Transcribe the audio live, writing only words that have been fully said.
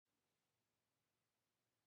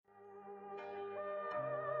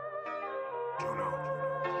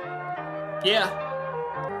Yeah.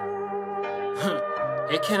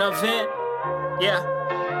 It can vent. Yeah.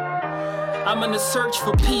 I'm in the search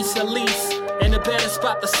for peace at least, and a better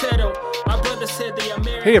spot to settle. My brother said they are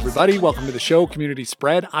married. Hey everybody, welcome to the show, Community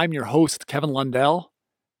Spread. I'm your host, Kevin Lundell,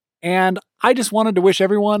 and I just wanted to wish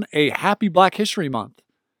everyone a happy Black History Month.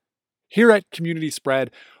 Here at Community Spread,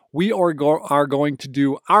 we are going to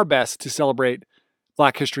do our best to celebrate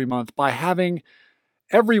Black History Month by having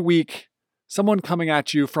every week someone coming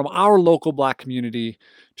at you from our local Black community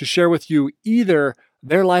to share with you either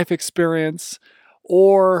their life experience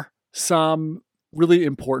or some really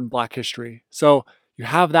important Black history. So you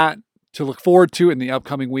have that to look forward to in the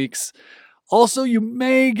upcoming weeks. Also, you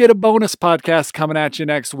may get a bonus podcast coming at you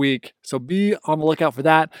next week, so be on the lookout for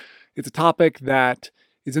that. It's a topic that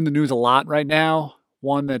is in the news a lot right now,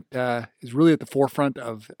 one that is really at the forefront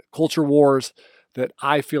of culture wars that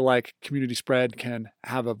I feel like Community Spread can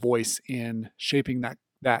have a voice in shaping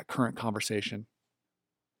that current conversation.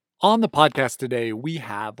 On the podcast today, we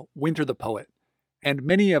have Winter the Poet, and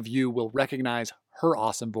many of you will recognize her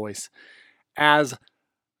awesome voice as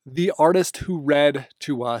the artist who read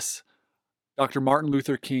to us Dr. Martin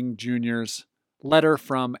Luther King Jr.'s letter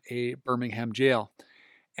from a Birmingham jail.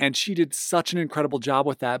 And she did such an incredible job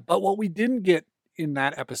with that. But what we didn't get in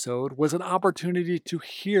that episode was an opportunity to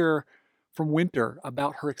hear from Winter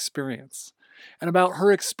about her experience and about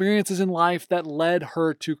her experiences in life that led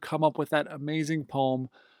her to come up with that amazing poem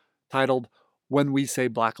titled When We Say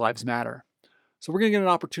Black Lives Matter. So we're going to get an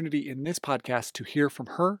opportunity in this podcast to hear from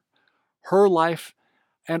her life,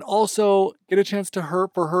 and also get a chance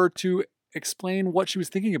for her to explain what she was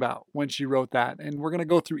thinking about when she wrote that. And we're going to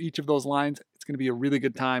go through each of those lines. It's going to be a really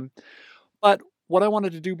good time. But what I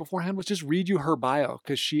wanted to do beforehand was just read you her bio,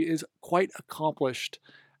 because she is quite accomplished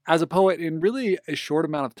as a poet in really a short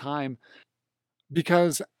amount of time.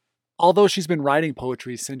 Because although she's been writing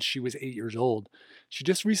poetry since she was 8 years old, she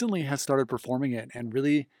just recently has started performing it and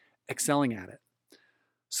really excelling at it.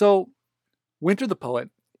 So Winter the Poet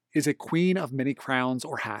is a queen of many crowns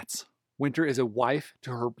or hats. Winter is a wife to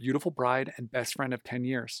her beautiful bride and best friend of 10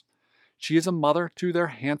 years. She is a mother to their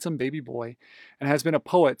handsome baby boy and has been a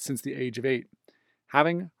poet since the age of 8,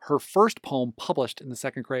 having her first poem published in the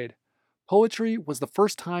 2nd grade. Poetry was the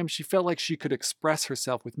first time she felt like she could express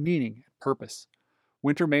herself with meaning and purpose.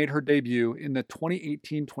 Winter made her debut in the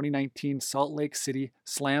 2018-2019 Salt Lake City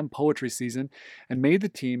Slam Poetry Season and made the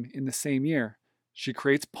team in the same year. She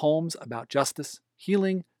creates poems about justice,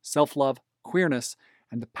 healing, self-love, queerness,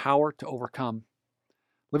 and the power to overcome.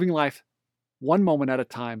 Living life one moment at a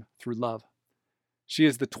time through love. She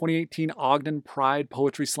is the 2018 Ogden Pride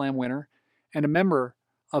Poetry Slam winner and a member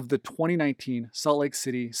of the 2019 Salt Lake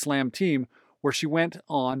City Slam team, where she went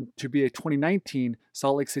on to be a 2019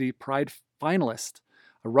 Salt Lake City Pride finalist,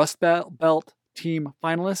 a Rust Belt team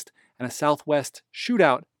finalist, and a Southwest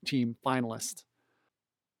Shootout team finalist.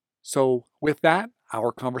 So with that,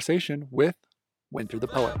 our conversation with Winter the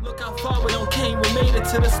Poet. Look how far we came, we made it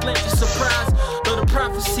to this lengthy surprise. Though the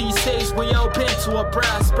prophecy says we all been to a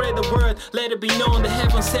bride. Spread the word, let it be known the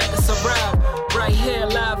heavens had us arrive. Right here,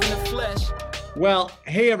 live in the flesh. Well,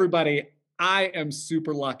 hey everybody, I am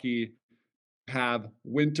super lucky to have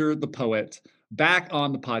Winter the Poet back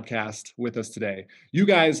on the podcast with us today. You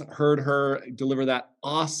guys heard her deliver that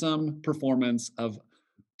awesome performance of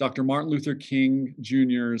Dr. Martin Luther King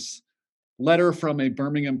Jr.'s letter from a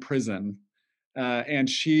Birmingham prison, and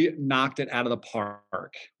she knocked it out of the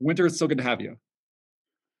park. Winter, it's so good to have you.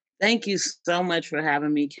 Thank you so much for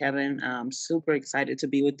having me, Kevin. I'm super excited to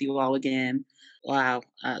be with you all again. Wow.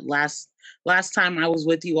 Last time I was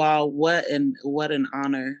with you all, what an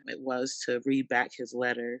honor it was to read back his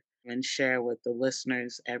letter and share with the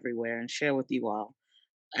listeners everywhere and share with you all.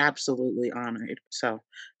 Absolutely honored. So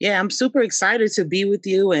yeah, I'm super excited to be with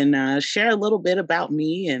you and share a little bit about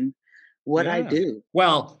me and what I do.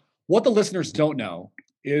 Well, what the listeners don't know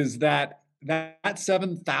is that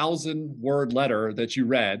 7,000 word letter that you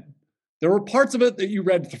read, there were parts of it that you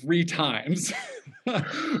read 3 times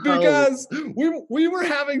because we were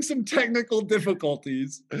having some technical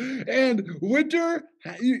difficulties. And Winter,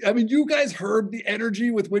 you guys heard the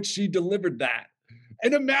energy with which she delivered that.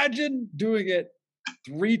 And imagine doing it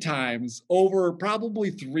 3 times over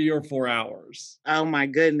probably 3 or 4 hours. Oh my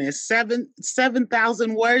goodness.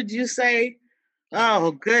 7,000 words, you say?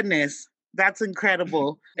 Oh goodness. That's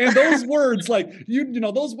incredible. And those words,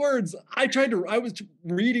 those words, I was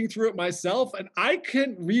reading through it myself and I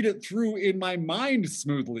couldn't read it through in my mind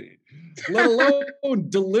smoothly, let alone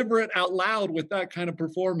deliver it out loud with that kind of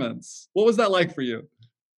performance. What was that like for you?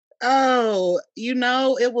 Oh,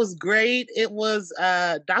 it was great. It was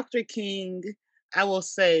Dr. King I will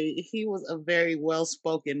say he was a very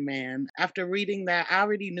well-spoken man. After reading that, I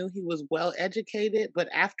already knew he was well educated, but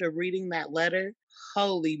after reading that letter,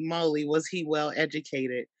 holy moly, was he well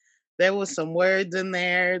educated. There was some words in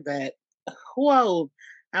there that, whoa.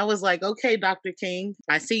 I was like, okay, Dr. King,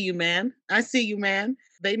 I see you, man. I see you, man.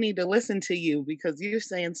 They need to listen to you because you're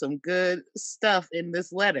saying some good stuff in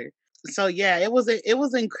this letter. So yeah, it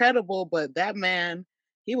was incredible, but that man,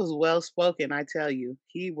 he was well spoken, I tell you.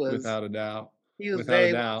 Without a doubt. He was Without a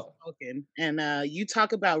very well doubt. spoken, and, you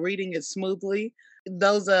talk about reading it smoothly.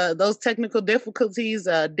 Those technical difficulties,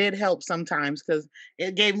 did help sometimes because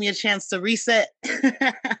it gave me a chance to reset.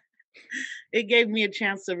 It gave me a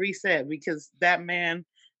chance to reset because that man,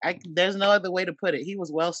 I there's no other way to put it. He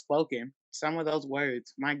was well spoken. Some of those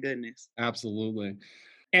words, my goodness. Absolutely.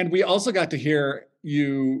 And we also got to hear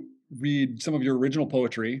you read some of your original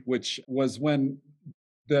poetry, which was when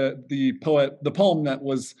the poem that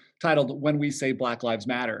was titled "When We Say Black Lives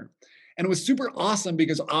Matter." And it was super awesome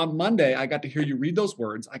because on Monday I got to hear you read those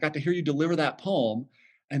words. I got to hear you deliver that poem.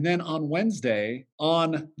 And then on Wednesday,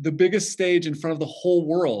 on the biggest stage in front of the whole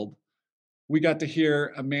world, we got to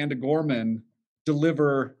hear Amanda Gorman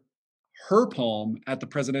deliver her poem at the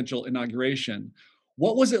presidential inauguration.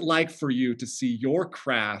 What was it like for you to see your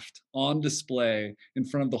craft on display in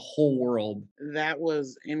front of the whole world? That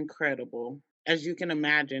was incredible. As you can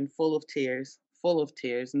imagine, full of tears,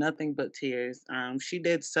 nothing but tears. She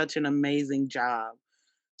did such an amazing job.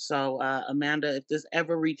 So, Amanda, if this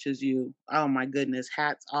ever reaches you, oh my goodness,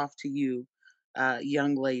 hats off to you,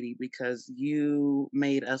 young lady, because you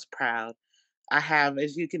made us proud. I have,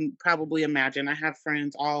 as you can probably imagine, I have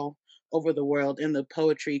friends all over the world in the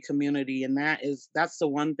poetry community, and that's the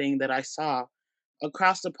one thing that I saw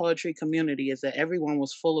across the poetry community is that everyone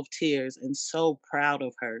was full of tears and so proud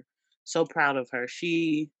of her, so proud of her.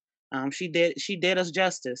 She did us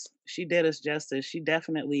justice. She did us justice. She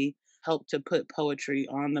definitely helped to put poetry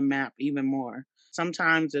on the map even more.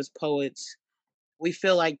 Sometimes as poets, we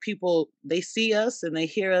feel like people they see us and they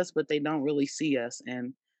hear us, but they don't really see us.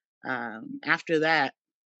 And after that,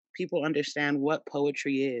 people understand what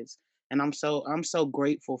poetry is, and I'm so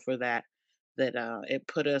grateful for that. That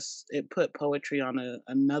it put poetry on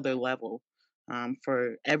another level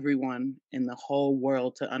for everyone in the whole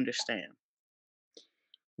world to understand.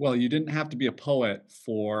 Well, you didn't have to be a poet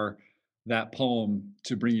for that poem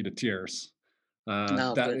to bring you to tears.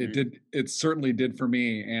 Oh That it goodness. did. It certainly did for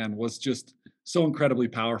me, and was just so incredibly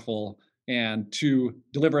powerful. And to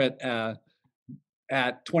deliver it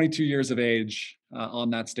at 22 years of age on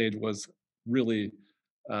that stage was really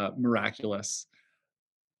miraculous.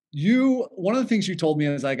 One of the things you told me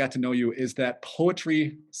as I got to know you is that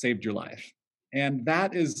poetry saved your life, and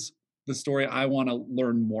that is the story I want to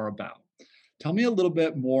learn more about. Tell me a little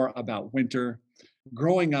bit more about Winter,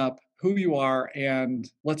 growing up, who you are, and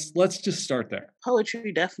let's just start there.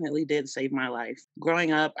 Poetry definitely did save my life.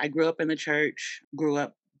 Growing up, I grew up in the church, grew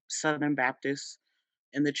up Southern Baptist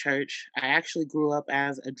in the church. I actually grew up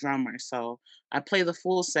as a drummer. So I play the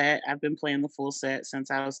full set. I've been playing the full set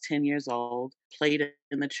since I was 10 years old. Played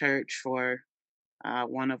in the church for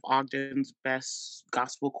one of Ogden's best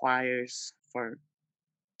gospel choirs for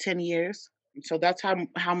 10 years. So that's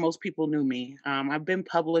how most people knew me. I've been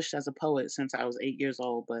published as a poet since I was 8 years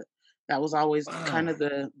old, but that was always kind Wow. of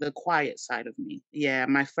the quiet side of me. Yeah,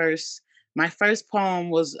 my first poem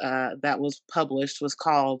was that was published was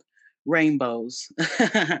called Rainbows,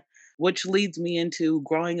 which leads me into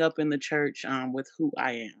growing up in the church with who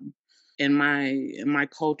I am. In my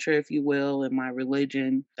culture, if you will, in my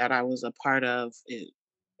religion that I was a part of,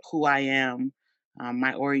 who I am,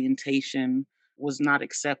 my orientation was not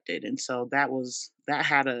accepted, and so that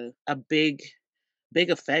had a big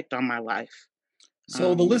effect on my life.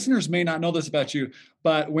 So the Um, listeners may not know this about you,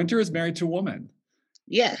 but Winter is married to a woman. And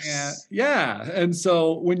yes, yeah, and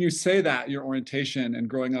so when you say that your orientation and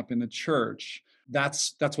growing up in the church,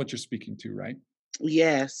 that's what you're speaking to, right?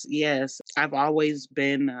 yes, yes. I've always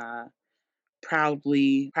been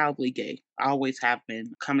proudly gay. I always have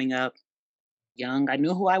been. Coming up young, I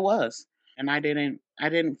knew who I was, and I didn't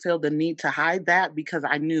feel the need to hide that because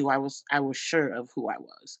I was sure of who I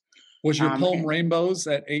was. Was your poem And Rainbows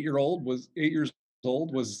at 8 years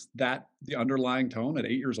old? Was that the underlying tone at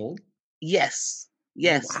 8 years old? yes,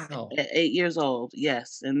 yes, Wow. at 8 years old,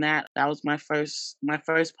 yes, and that was my first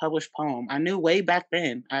published poem. I knew way back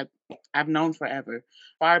then. I've known forever,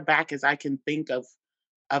 far back as I can think of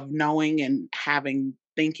knowing and having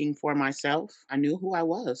thinking for myself. I knew who I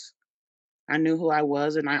was. I knew who I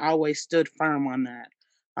was, and I always stood firm on that.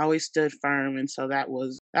 I always stood firm, and so that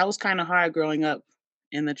was kind of hard growing up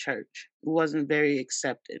in the church. It wasn't very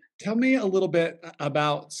accepted. Tell me a little bit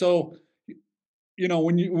about, so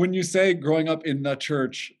when you say growing up in the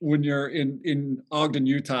church, when you're in Ogden,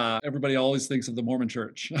 Utah, everybody always thinks of the Mormon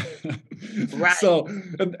Church. Right. So,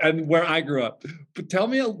 and where I grew up. But tell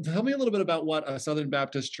me a little bit about what a Southern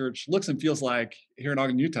Baptist church looks and feels like here in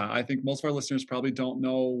Ogden, Utah. I think most of our listeners probably don't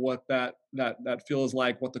know what that feels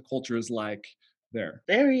like, what the culture is like there.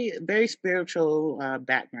 Very, very spiritual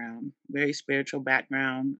background. Very spiritual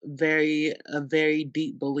background. A very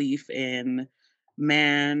deep belief in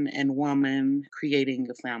man and woman creating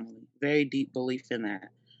a family. Very deep belief in that.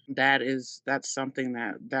 That's something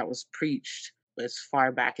that was preached as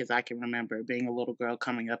far back as I can remember. Being a little girl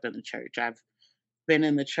coming up in the church, I've been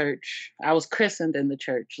in the church. I was christened in the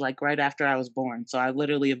church like right after I was born. So I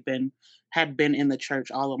literally had been in the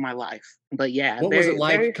church all of my life. But yeah, What was it very,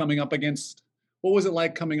 like very. coming up against what was it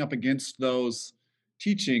like coming up against those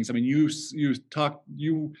teachings? I mean,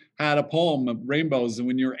 you had a poem of rainbows and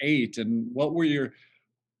when you were 8, and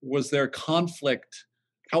was there conflict?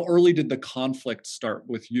 How early did the conflict start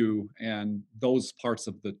with you and those parts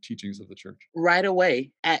of the teachings of the church? Right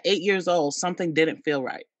away at 8 years old, something didn't feel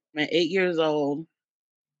right. At 8 years old,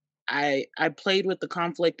 I played with the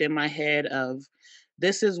conflict in my head of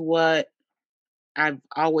this is what I've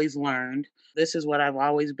always learned. This is what I've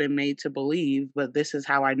always been made to believe, but this is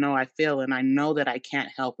how I know I feel. And I know that I can't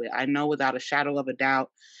help it. I know without a shadow of a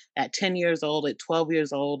doubt at 10 years old, at 12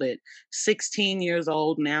 years old, at 16 years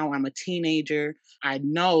old, now I'm a teenager. I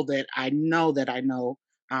know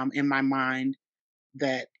in my mind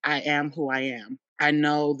that I am who I am. I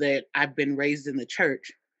know that I've been raised in the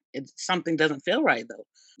church. Something doesn't feel right though.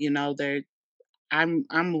 You know, there I'm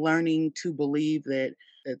learning to believe that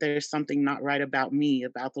there's something not right about me,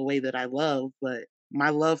 about the way that I love, but my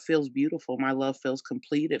love feels beautiful. My love feels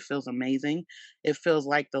complete. It feels amazing. It feels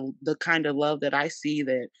like the kind of love that I see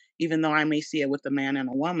that even though I may see it with a man and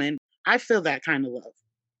a woman, I feel that kind of love.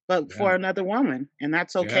 But Yeah. for another woman, and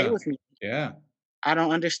that's okay Yeah. with me. Yeah. I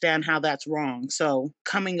don't understand how that's wrong. So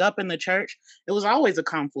coming up in the church, it was always a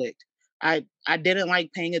conflict. I didn't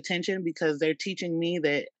like paying attention because they're teaching me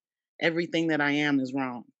that everything that I am is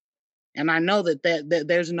wrong. And I know that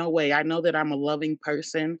there's no way. I know that I'm a loving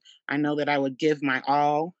person. I know that I would give my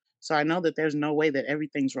all. So I know that there's no way that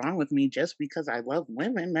everything's wrong with me just because I love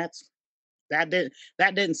women. That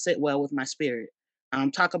didn't sit well with my spirit.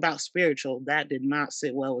 Talk about spiritual. That did not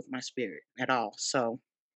sit well with my spirit at all. So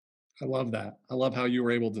I love that. I love how you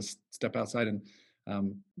were able to step outside and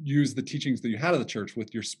use the teachings that you had of the church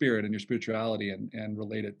with your spirit and your spirituality and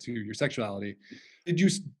relate it to your sexuality. Did you?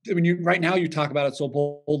 I mean, right now you talk about it so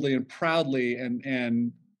boldly and proudly,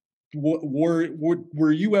 and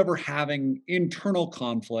were you ever having internal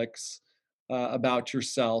conflicts about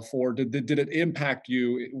yourself, or did it impact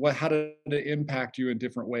you? How did it impact you in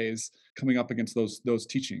different ways coming up against those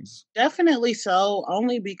teachings? definitely so,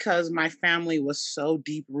 only because my family was so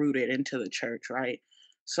deep rooted into the church, right?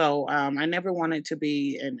 So I never wanted to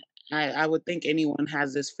be, and I would think anyone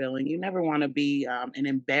has this feeling. You never want to be an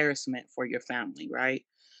embarrassment for your family, right?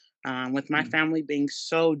 With my Mm. family being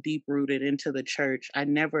so deep rooted into the church, I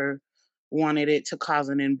never wanted it to cause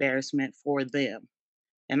an embarrassment for them.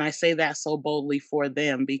 And I say that so boldly for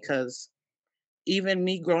them because even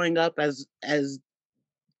me growing up as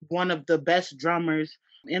one of the best drummers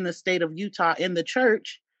in the state of Utah in the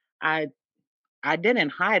church, I I didn't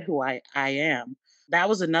hide who I am. That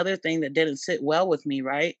was another thing that didn't sit well with me,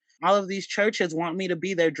 right? All of these churches want me to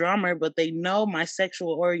be their drummer, but they know my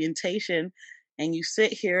sexual orientation. And you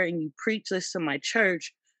sit here and you preach this to my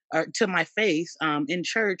church or to my face in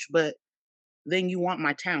church, but then you want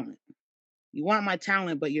my talent. You want my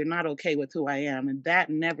talent, but you're not okay with who I am. And that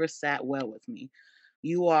never sat well with me.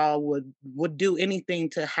 You all would do anything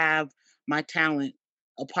to have my talent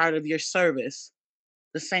a part of your service,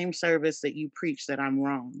 the same service that you preach that I'm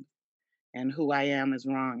wrong and who I am is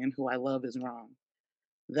wrong and who I love is wrong.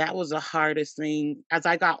 That was the hardest thing as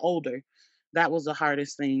I got older. That was the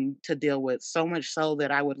hardest thing to deal with. So much so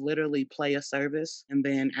that I would literally play a service. And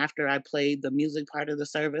then after I played the music part of the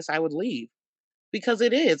service, I would leave because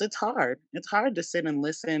it's hard. It's hard to sit and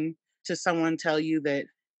listen to someone tell you that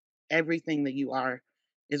everything that you are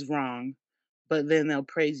is wrong, but then they'll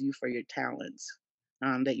praise you for your talents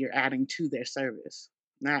that you're adding to their service.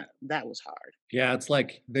 That was hard. Yeah, it's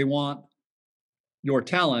like they want your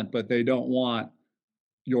talent, but they don't want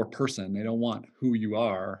your person. They don't want who you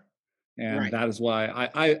are, and Right. that is why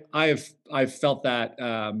I've felt that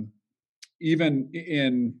even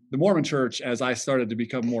in the Mormon Church, as I started to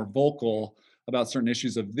become more vocal about certain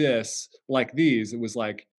issues of this, like these, it was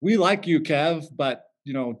like, we like you, Kev, but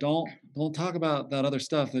don't talk about that other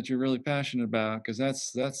stuff that you're really passionate about because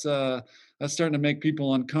that's that's starting to make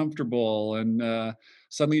people uncomfortable, and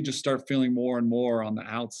suddenly you just start feeling more and more on the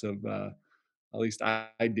outs of at least I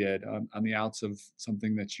did on the outs of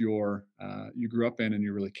something that you grew up in and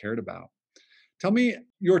you really cared about. Tell me,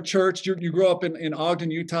 your church, you grew up in Ogden,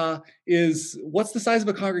 Utah. What's the size of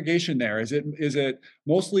a congregation there? Is it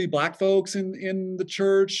mostly Black folks in the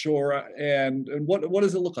church, or and what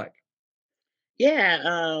does it look like?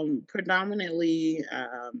 Yeah, predominantly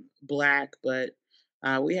Black, but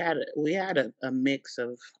we had a mix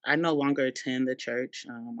of. I no longer attend the church.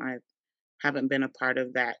 I haven't been a part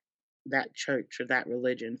of that church or that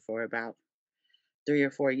religion for about 3 or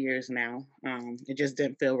 4 years now. It just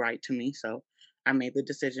didn't feel right to me, so I made the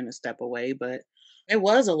decision to step away. But it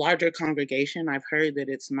was a larger congregation. I've heard that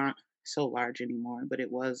it's not so large anymore, but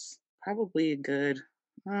it was probably a good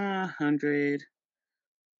 100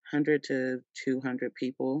 to 200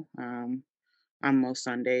 people on most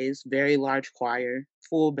Sundays. Very large choir,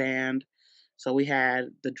 full band. So we had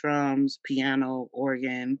the drums, piano,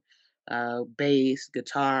 organ, bass,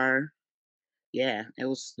 guitar. Yeah,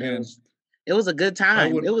 Man, it was a good I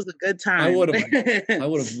time. would It was a good I time. would have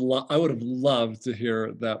I would have loved to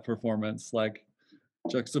hear that performance, like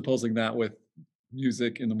juxtaposing that with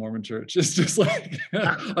music in the Mormon church. It's just like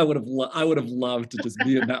I would have loved to just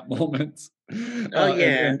be in that moment, Oh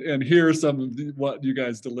yeah. and hear some of what you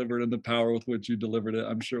guys delivered and the power with which you delivered it.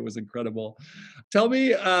 I'm sure it was incredible. Tell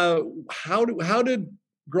me, how did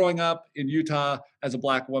growing up in Utah as a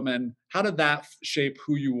Black woman, how did that shape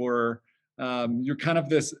who you were? You're kind of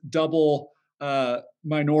this double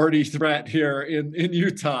minority threat here in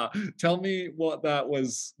Utah. Tell me what that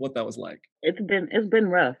was like. It's been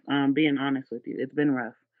rough, being honest with you. It's been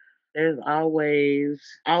rough. There's always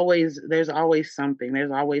something.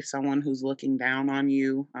 There's always someone who's looking down on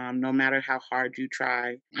you, no matter how hard you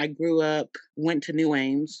try. I grew up, went to New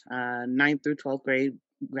Ames, 9th through 12th grade,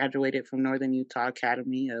 graduated from Northern Utah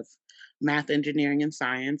Academy of Math, Engineering, and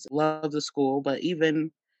Science. Love the school, but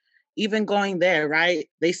even going there, right?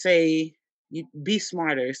 They say you be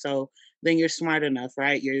smarter. So then you're smart enough,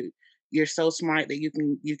 right? You're so smart that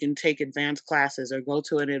you can take advanced classes or go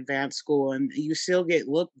to an advanced school, and you still get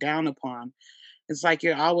looked down upon. It's like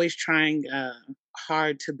you're always trying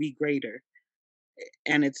hard to be greater,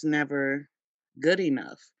 and it's never good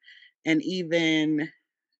enough. And even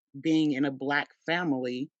being in a Black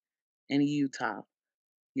family in Utah,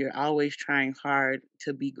 you're always trying hard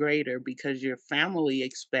to be greater because your family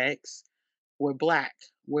expects. We're Black.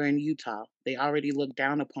 We're in Utah. They already look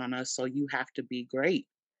down upon us, so you have to be great.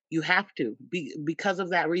 You have to be because of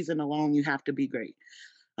that reason alone. You have to be great.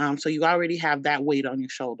 So you already have that weight on your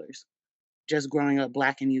shoulders. Just growing up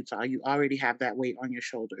Black in Utah, you already have that weight on your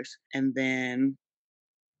shoulders, and then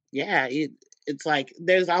yeah, it's like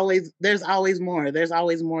there's always more. There's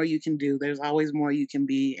always more you can do. There's always more you can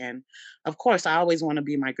be, and of course, I always want to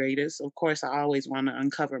be my greatest. Of course, I always want to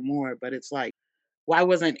uncover more. But it's like, why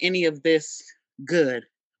wasn't any of this good?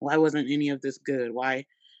 Why wasn't any of this good? Why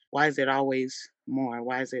is it always more?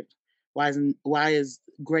 Why is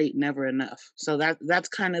great never enough? So that's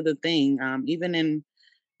kind of the thing. Even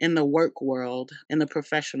in the work world, in the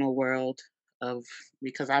professional world of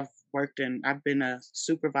because I've been a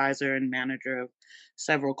supervisor and manager of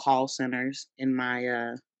several call centers in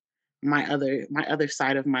my other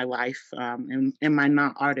side of my life, in my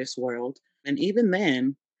not artist world. And even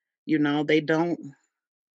then, they don't.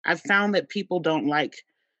 I've found that people don't like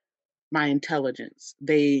my intelligence.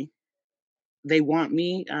 They want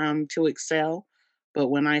me to excel, but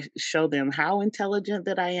when I show them how intelligent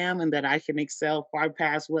that I am and that I can excel far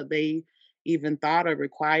past what they even thought or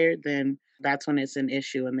required, then that's when it's an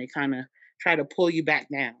issue, and they kind of try to pull you back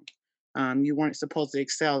down. You weren't supposed to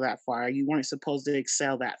excel that far. You weren't supposed to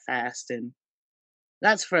excel that fast, and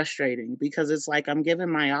that's frustrating because it's like I'm giving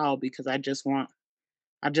my all because I just want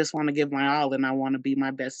to give my all and I want to be my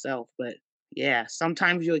best self. But yeah,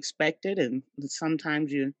 sometimes you expect it and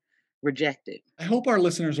sometimes you reject it. I hope our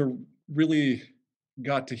listeners are really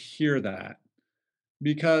got to hear that,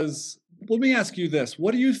 because let me ask you this.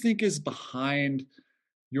 What do you think is behind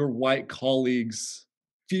your white colleagues'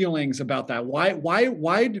 feelings about that? Why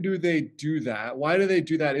do they do that? Why do they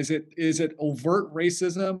do that? Is it overt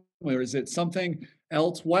racism, or is it something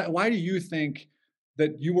else? Why do you think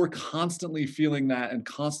that you were constantly feeling that and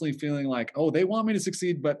constantly feeling like, oh, they want me to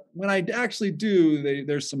succeed, but when I actually do,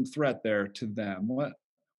 there's some threat there to them?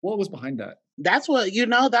 What was behind that? That's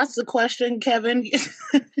the question, Kevin.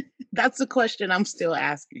 That's the question I'm still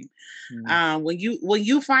asking. Mm. When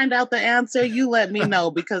you find out the answer, you let me know,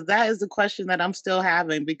 because that is the question that I'm still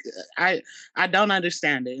having, because I don't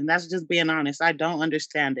understand it. And that's just being honest. I don't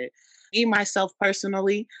understand it. Me, myself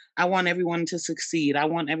personally, I want everyone to succeed. I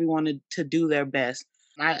want everyone to do their best.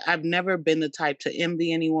 I've never been the type to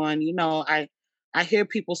envy anyone. I hear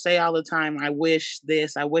people say all the time, I wish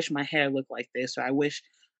this, I wish my hair looked like this, or I wish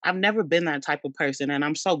I've never been that type of person. And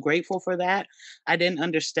I'm so grateful for that. I didn't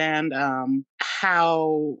understand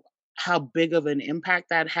how big of an impact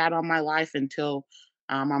that had on my life until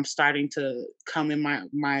I'm starting to come in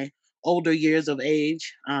my older years of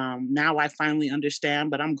age. Now I finally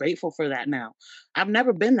understand, but I'm grateful for that now. I've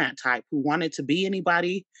never been that type who wanted to be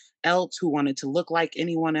anybody else, who wanted to look like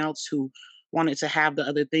anyone else, who wanted to have the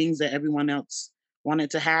other things that everyone else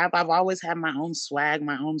wanted to have. I've always had my own swag,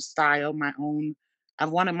 my own style,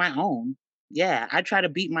 I've wanted my own. Yeah, I try to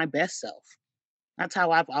beat my best self. That's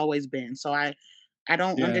how I've always been. So I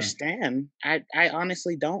don't Yeah. understand. I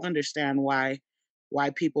honestly don't understand why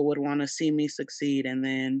people would want to see me succeed and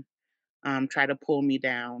then try to pull me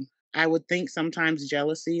down. I would think sometimes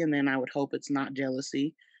jealousy, and then I would hope it's not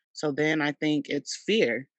jealousy. So then I think it's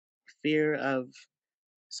fear of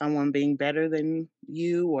someone being better than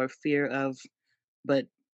you, or fear of, but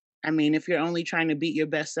I mean, if you're only trying to beat your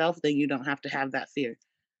best self, then you don't have to have that fear.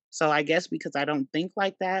 So I guess because I don't think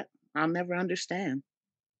like that, I'll never understand.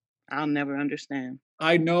 I'll never understand.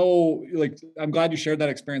 I know, like, I'm glad you shared that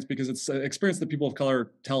experience because it's an experience that people of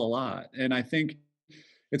color tell a lot. And I think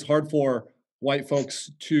it's hard for white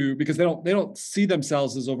folks to, because they don't see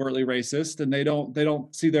themselves as overtly racist, and they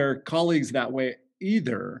don't see their colleagues that way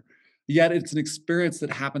either. Yet it's an experience that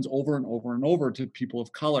happens over and over and over to people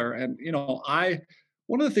of color. And I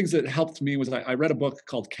one of the things that helped me was I read a book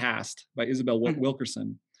called Caste by Isabel Mhm.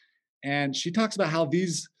 Wilkerson, and she talks about how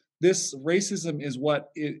this racism is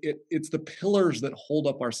what it's the pillars that hold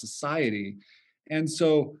up our society. And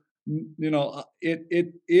so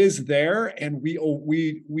it is there, and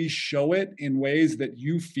we show it in ways that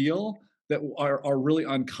you feel that are really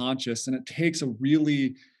unconscious, and it takes a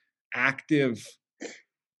really active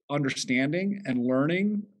understanding and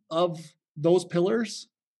learning of those pillars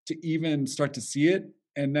to even start to see it,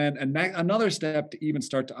 and then another step to even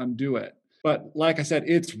start to undo it. But like I said,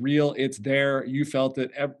 it's real, it's there, you felt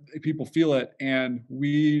it, people feel it, and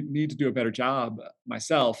we need to do a better job,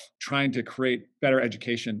 myself, trying to create better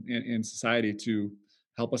education in society to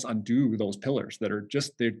help us undo those pillars that are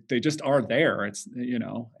just they just are there.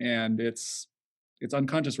 And it's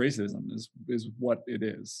unconscious racism is what it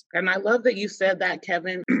is. And I love that you said that,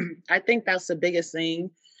 Kevin. I think that's the biggest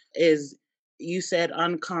thing is you said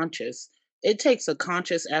unconscious. It takes a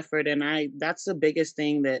conscious effort, and I that's the biggest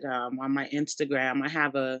thing that on my Instagram I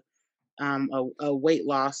have a weight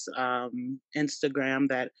loss Instagram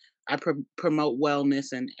that I promote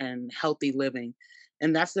wellness and healthy living,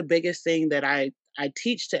 and that's the biggest thing that I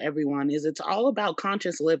teach to everyone is it's all about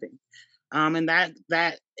conscious living, and I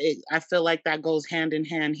feel like that goes hand in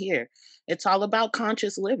hand here. It's all about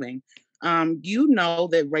conscious living. You know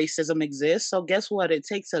that racism exists, so guess what? It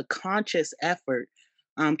takes a conscious effort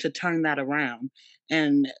to turn that around,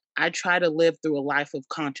 and I try to live through a life of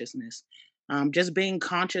consciousness, just being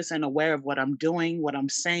conscious and aware of what I'm doing, what I'm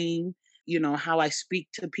saying, how I speak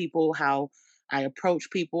to people, how I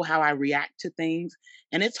approach people, how I react to things.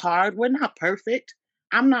 And it's hard. We're not perfect.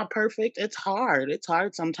 I'm not perfect. It's hard. It's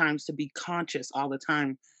hard sometimes to be conscious all the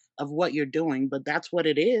time of what you're doing, but that's what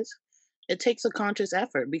it is. It takes a conscious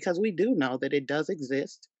effort because we do know that it does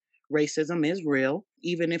exist. Racism is real.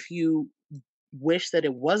 Even if you wish that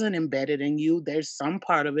it wasn't embedded in you, there's some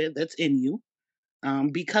part of it that's in you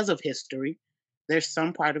because of history. There's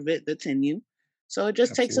some part of it that's in you. So it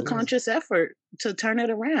just takes a Absolutely. conscious effort to turn it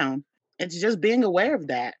around. It's just being aware of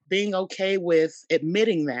that, being okay with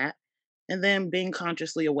admitting that, and then being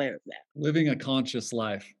consciously aware of that. Living a conscious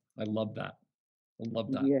life. I love that. I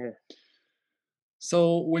love that. Yeah.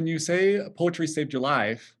 So when you say poetry saved your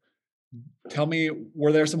life, tell me,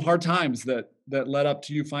 were there some hard times that led up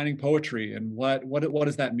to you finding poetry, and what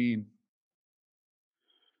does that mean?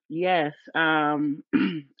 Yes.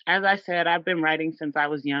 As I said, I've been writing since I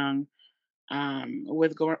was young.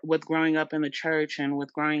 With growing up in the church and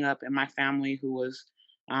with growing up in my family who was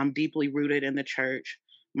deeply rooted in the church,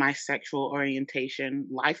 my sexual orientation,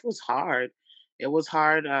 life was hard. It was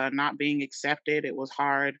hard not being accepted. It was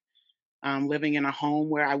hard living in a home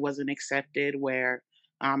where I wasn't accepted, where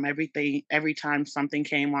every time something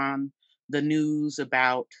came on the news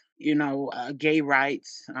about, gay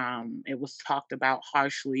rights, it was talked about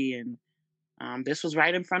harshly, and this was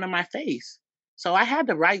right in front of my face. So I had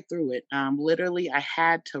to write through it. Literally, I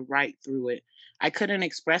had to write through it. I couldn't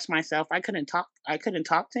express myself. I couldn't talk. I couldn't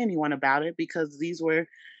talk to anyone about it because these were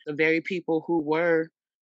the very people who were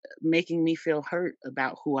making me feel hurt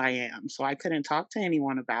about who I am. So I couldn't talk to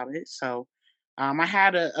anyone about it. So I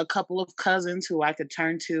had a couple of cousins who I could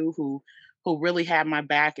turn to who really had my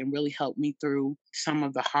back and really helped me through some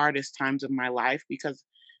of the hardest times of my life because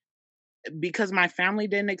my family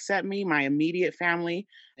didn't accept me, my immediate family,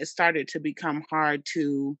 it started to become hard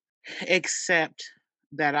to accept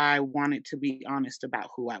that I wanted to be honest about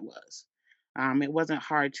who I was. It wasn't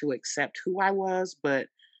hard to accept who I was, but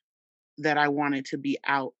that I wanted to be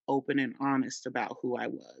out open and honest about who I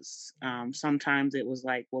was. Sometimes it was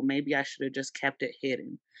like, well, maybe I should have just kept it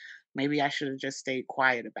hidden. Maybe I should have just stayed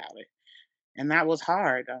quiet about it. And that was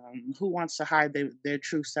hard. Who wants to hide their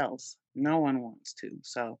true selves? No one wants to.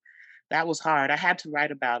 So that was hard. I had to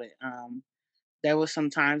write about it. There was some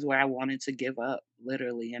times where I wanted to give up,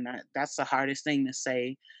 literally, and that's the hardest thing to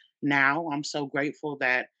say. Now I'm so grateful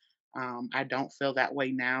that I don't feel that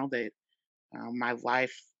way now. That my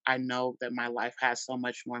life, I know that my life has so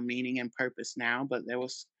much more meaning and purpose now. But there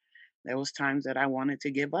was times that I wanted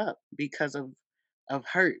to give up because of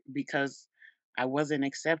hurt, because I wasn't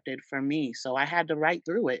accepted for me. So I had to write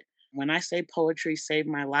through it. When I say poetry saved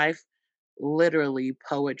my life, literally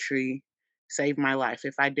poetry saved my life.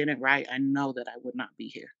 If I didn't write, I know that I would not be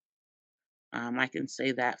here. I can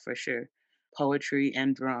say that for sure. Poetry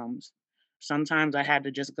and drums. Sometimes I had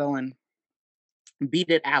to just go and beat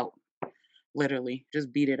it out, literally,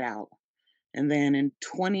 just beat it out. And then in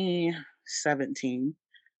 2017,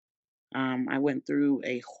 I went through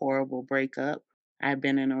a horrible breakup. I've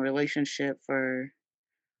been in a relationship for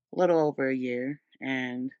a little over a year,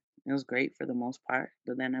 and it was great for the most part.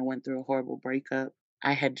 But then I went through a horrible breakup.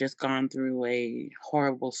 I had just gone through a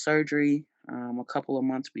horrible surgery a couple of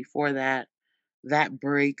months before that. That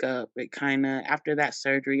breakup, it kind of, after that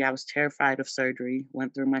surgery, I was terrified of surgery.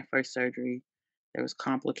 Went through my first surgery. There was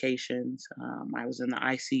complications. I was in the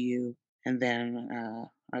ICU. And then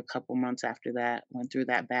a couple months after that, went through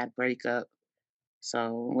that bad breakup.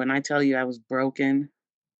 So when I tell you I was broken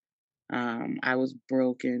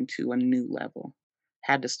to a new level.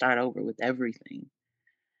 Had to start over with everything.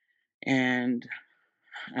 And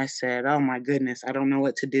I said, oh my goodness, I don't know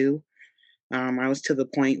what to do. I was to the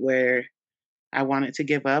point where I wanted to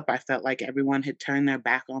give up. I felt like everyone had turned their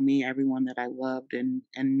back on me. Everyone that I loved and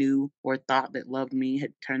knew or thought that loved me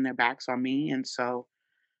had turned their backs on me. And so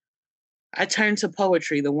I turned to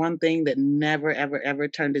poetry, the one thing that never, ever, ever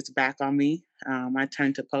turned its back on me. I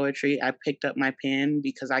turned to poetry. I picked up my pen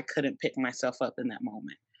because I couldn't pick myself up in that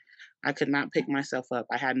moment. I could not pick myself up.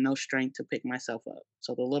 I had no strength to pick myself up.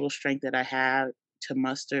 So the little strength that I had to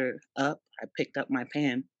muster up, I picked up my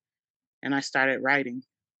pen and I started writing.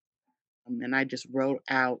 And I just wrote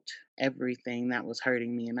out everything that was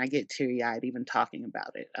hurting me. And I get teary eyed even talking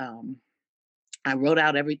about it. I wrote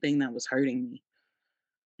out everything that was hurting me.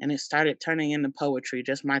 And it started turning into poetry,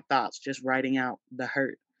 just my thoughts, just writing out the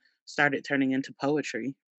hurt started turning into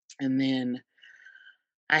poetry. And then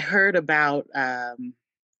I heard about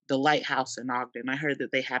the Lighthouse in Ogden. I heard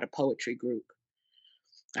that they had a poetry group.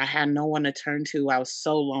 I had no one to turn to. I was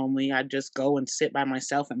so lonely. I'd just go and sit by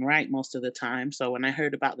myself and write most of the time. So when I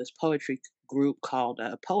heard about this poetry group called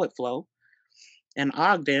Poet Flow in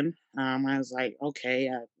Ogden, I was like, okay,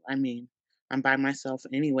 I mean, I'm by myself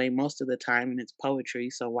anyway most of the time and it's poetry.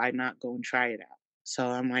 So why not go and try it out? So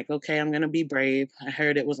I'm like, okay, I'm going to be brave. I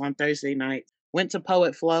heard it was on Thursday night. Went to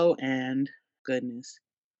Poet Flow and goodness,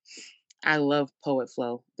 I love Poet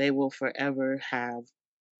Flow. They will forever have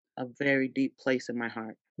a very deep place in my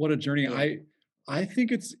heart. What a journey. Yeah. I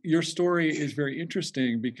think it's your story is very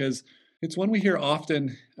interesting because it's one we hear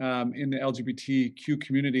often in the LGBTQ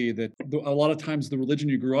community that a lot of times the religion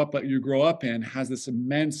you grow up in has this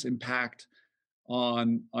immense impact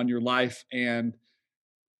on your life, and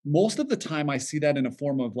most of the time I see that in a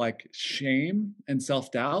form of like shame and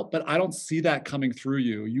self-doubt, but I don't see that coming through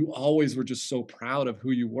you. You always were just so proud of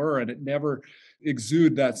who you were, and it never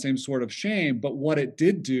exude that same sort of shame. But what it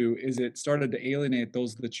did do is it started to alienate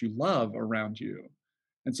those that you love around you.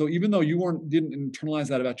 And so even though didn't internalize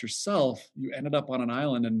that about yourself, you ended up on an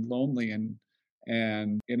island and lonely and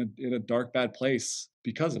in a dark, bad place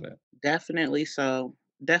because of it. Definitely so.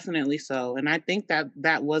 Definitely so. And I think that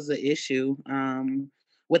that was the issue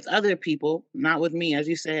with other people, not with me, as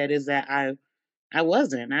you said, is that I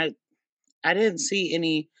wasn't. I didn't see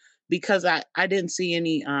any because I didn't see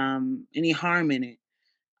any harm in it.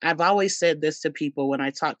 I've always said this to people when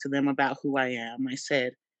I talk to them about who I am. I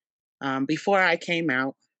said, before I came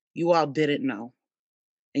out, you all didn't know.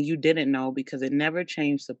 And you didn't know because it never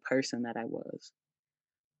changed the person that I was.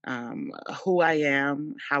 Who I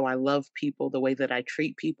am, how I love people, the way that I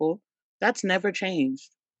treat people, that's never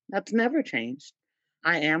changed. That's never changed.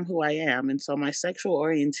 I am who I am. And so my sexual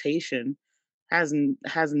orientation has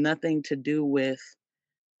nothing to do with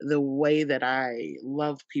the way that I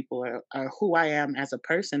love people, or who I am as a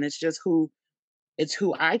person. It's just who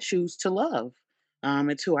I choose to love.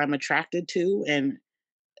 It's who I'm attracted to, and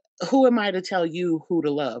who am I to tell you who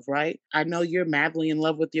to love, right? I know you're madly in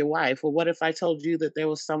love with your wife. Well, what if I told you that there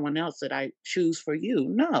was someone else that I choose for you?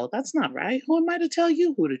 No, that's not right. Who am I to tell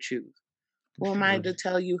you who to choose? For Who am I sure. to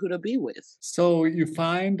tell you who to be with? So you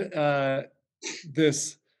find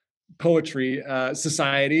this poetry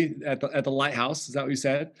society at the lighthouse. Is that what you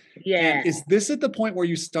said? And Yeah. is this at the point where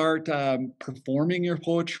you start performing your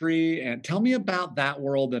poetry? And tell me about that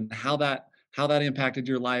world and how that impacted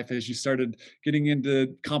your life as you started getting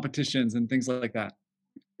into competitions and things like that.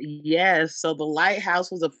 Yes. So the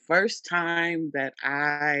lighthouse was the first time that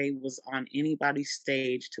I was on anybody's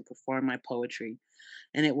stage to perform my poetry.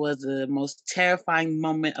 And it was the most terrifying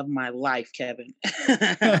moment of my life, Kevin.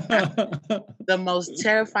 The most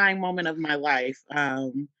terrifying moment of my life.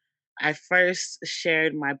 I first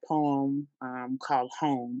shared my poem called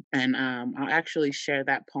Home, and I'll actually share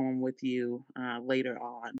that poem with you later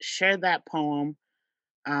on. Share that poem,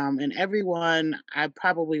 and everyone, I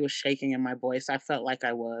probably was shaking in my voice. I felt like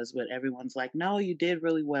I was, but everyone's like, no, you did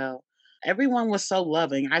really well. Everyone was so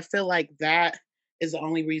loving. I feel like that is the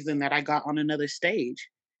only reason that I got on another stage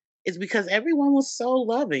is because everyone was so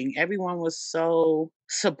loving. Everyone was so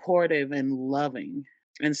supportive and loving.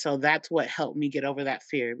 And so that's what helped me get over that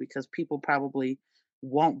fear because people probably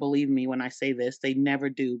won't believe me when I say this. They never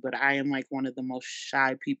do, but I am like one of the most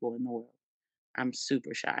shy people in the world. I'm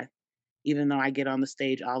super shy, even though I get on the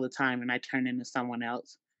stage all the time and I turn into someone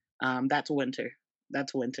else. That's Winter.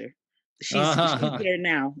 That's Winter. She's Ah. here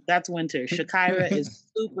now. That's Winter. Shakira is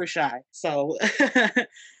super shy. So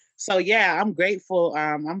so yeah, I'm grateful.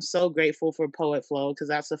 I'm so grateful for Poet Flow because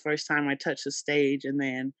that's the first time I touched the stage, and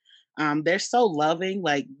then they're so loving.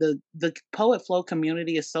 Like the Poet Flow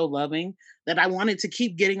community is so loving that I wanted to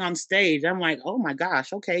keep getting on stage. I'm like, oh my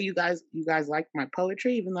gosh, okay, you guys like my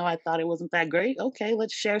poetry, even though I thought it wasn't that great. Okay,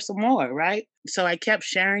 let's share some more, right? So I kept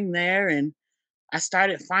sharing there, and I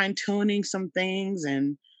started fine tuning some things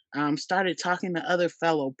and started talking to other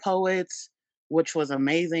fellow poets, which was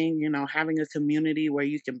amazing. You know, having a community where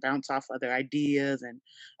you can bounce off other ideas and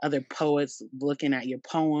other poets looking at your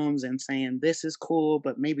poems and saying this is cool,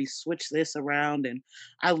 but maybe switch this around. And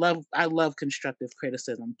I love constructive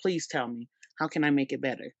criticism. Please tell me, how can I make it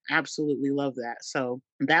better? Absolutely love that. So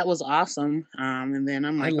that was awesome. And then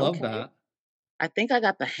I'm I like, love okay, that. I think I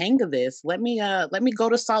got the hang of this. Let me go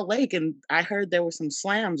to Salt Lake, and I heard there were some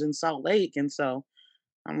slams in Salt Lake, and so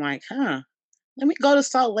I'm like, "Huh, let me go to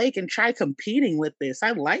Salt Lake and try competing with this.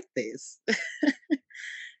 I like this."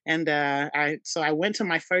 And I went to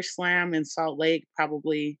my first slam in Salt Lake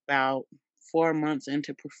probably about 4 months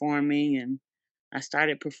into performing, and I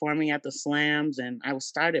started performing at the slams, and I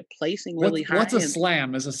started placing really What's high. a And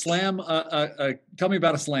slam? Is a slam? Tell me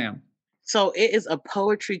about a slam. so it is a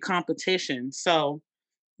poetry competition. So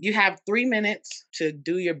you have 3 minutes to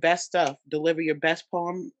do your best stuff, deliver your best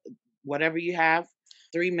poem, whatever you have.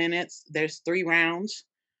 3 minutes. There's 3 rounds.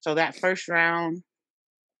 So that first round,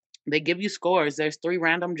 they give you scores. There's 3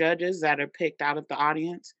 random judges that are picked out of the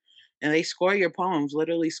audience, and they score your poems.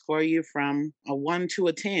 Literally score you from a 1 to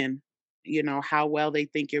a 10. You know how well they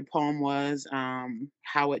think your poem was,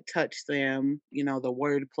 how it touched them. You know the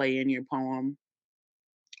wordplay in your poem,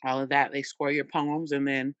 all of that. They score your poems, and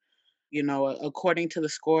then according to the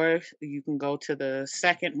score, you can go to the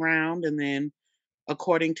second round, and then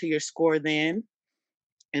according to your score, then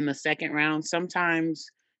in the second round, sometimes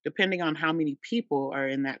depending on how many people are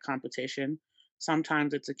in that competition,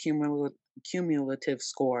 sometimes it's a cumulative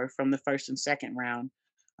score from the first and second round.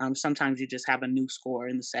 Sometimes you just have a new score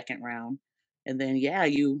in the second round, and then yeah,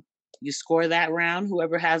 you score that round.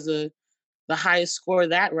 Whoever has the highest score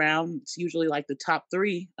that round, it's usually like the top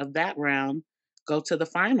three of that round, go to the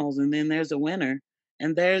finals, and then there's a winner.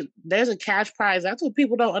 And there's a cash prize. That's what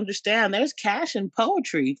people don't understand. There's cash in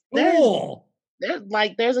poetry. Cool.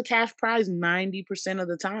 There's a cash prize 90% of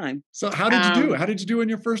the time. So how did you do? Um, How did you do in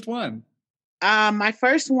your first one? my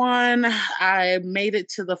first one, I made it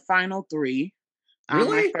to the final three. My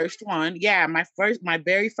Really? first one, yeah, my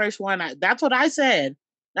very first one. That's what I said.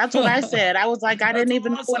 That's what I said. I was like, I didn't That's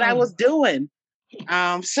even know what I was awesome.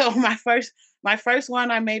 doing. So my first one,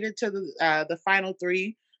 I made it to the final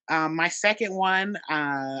three. My second one,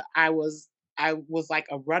 I was like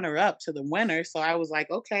a runner up to the winner. So I was like,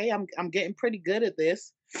 okay, I'm getting pretty good at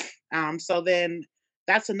this. So then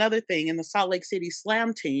that's another thing in the Salt Lake City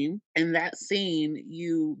Slam team. In that scene,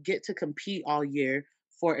 you get to compete all year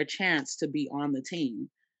for a chance to be on the team.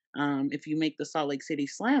 If you make the Salt Lake City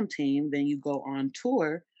Slam team, then you go on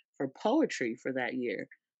tour for poetry for that year.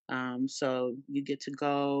 So you get to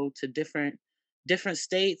go to different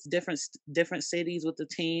states, different cities with the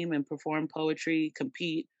team and perform poetry,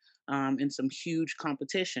 compete in some huge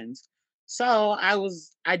competitions. So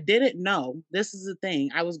I didn't know. This is the thing.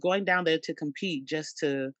 I was going down there to compete just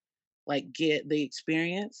to like get the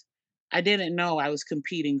experience. I didn't know I was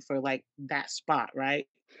competing for like that spot, right?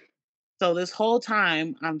 So this whole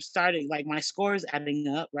time I'm starting like my score is adding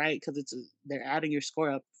up, right? Because they're adding your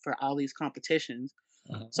score up for all these competitions.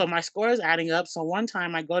 Uh-huh. So my score is adding up. So one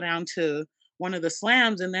time I go down to one of the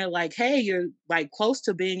slams and they're like, "Hey, you're like close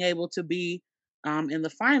to being able to be in the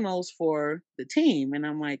finals for the team." And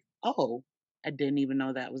I'm like, "Oh, I didn't even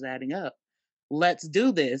know that was adding up. Let's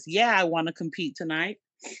do this. Yeah, I want to compete tonight."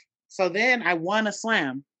 So then I won a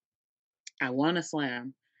slam. I won a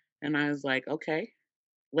slam. And I was like, "Okay,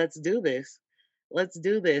 let's do this. Let's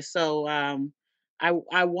do this." So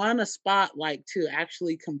I won a spot like to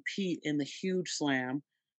actually compete in the huge slam.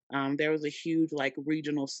 There was a huge like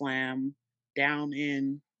regional slam down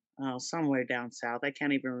in somewhere down south. I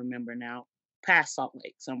can't even remember now. Past Salt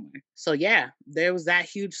Lake somewhere. So yeah, there was that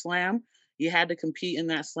huge slam. You had to compete in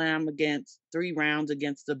that slam against 3 rounds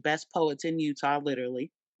against the best poets in Utah,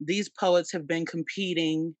 literally. These poets have been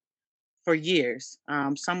competing for years.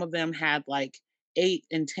 Some of them had like 8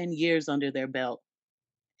 and 10 years under their belt.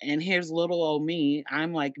 And here's little old me.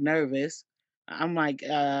 I'm like nervous. I'm like,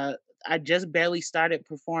 I just barely started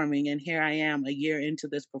performing, and here I am a year into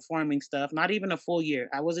this performing stuff. Not even a full year.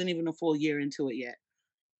 I wasn't even a full year into it yet.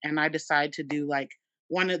 And I decide to do like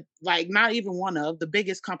one of like not even one of the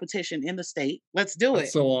biggest competition in the state. Let's do That's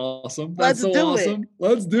it. so awesome. That's Let's so do it. awesome.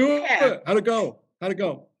 Let's do Yeah. it. How'd it go? How'd it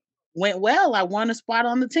go? Went well. I won a spot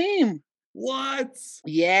on the team. What?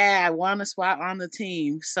 Yeah, I won a spot on the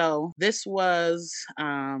team. So this was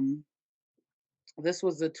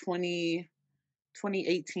the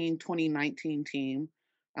 2018-2019 team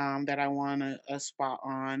that I won a spot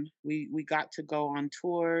on. We got to go on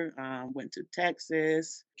tour, went to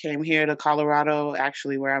Texas, came here to Colorado,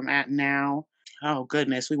 actually where I'm at now. Oh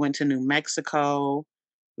goodness, we went to New Mexico.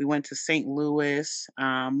 We went to St. Louis.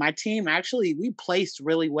 My team actually we placed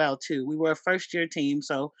really well too. We were a first year team,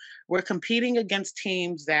 so we're competing against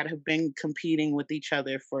teams that have been competing with each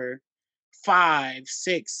other for 5,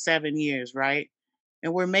 6, 7 years, right?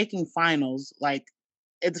 And we're making finals. Like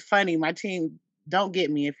it's funny. My team, don't get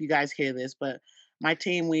me if you guys hear this, but my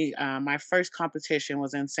team, my first competition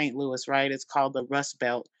was in St. Louis, right? It's called the Rust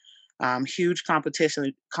Belt. Huge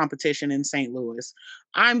competition in St. Louis.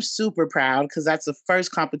 I'm super proud because that's the first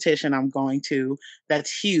competition I'm going to.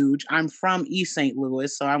 That's huge. I'm from East St.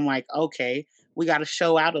 Louis, so I'm like, okay, we got to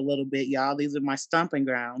show out a little bit, y'all. These are my stomping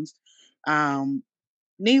grounds. Um,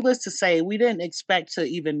 Needless to say, we didn't expect to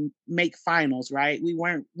even make finals, right? We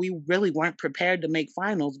really weren't prepared to make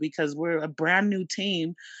finals because we're a brand new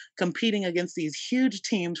team competing against these huge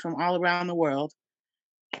teams from all around the world.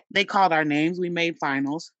 They called our names, we made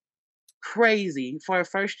finals. Crazy. For a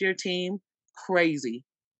first year team, crazy.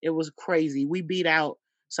 It was crazy. We beat out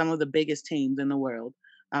some of the biggest teams in the world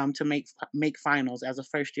to make finals as a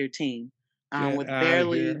first year team Get with out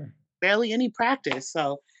of here. barely any practice.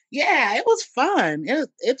 So yeah, it was fun.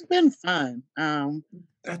 It's been fun. My poetry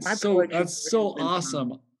That's career has so been fun.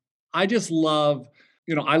 awesome. I just love,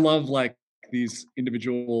 I love like these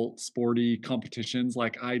individual sporty competitions.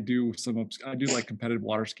 Like I do like competitive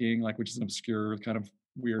water skiing, like which is an obscure kind of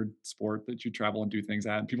weird sport that you travel and do things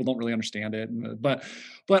at, and people don't really understand it. But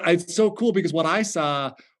it's so cool because what I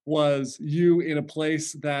saw was you in a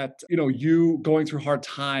place that, you going through hard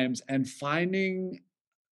times and finding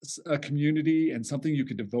a community and something you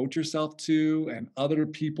could devote yourself to and other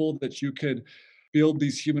people that you could build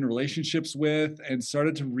these human relationships with and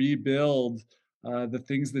started to rebuild the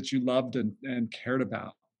things that you loved and cared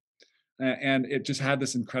about. And it just had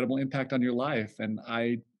this incredible impact on your life. And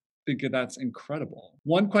I think that's incredible.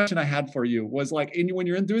 One question I had for you was like, when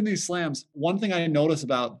you're in doing these slams, one thing I notice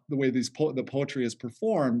about the way the poetry is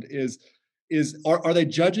performed are they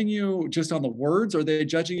judging you just on the words, or are they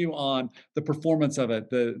judging you on the performance of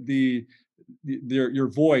it, your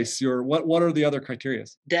voice, what are the other criteria?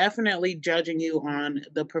 Definitely judging you on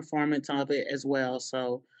the performance of it as well.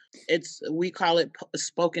 So we call it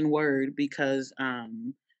spoken word because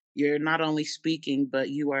you're not only speaking but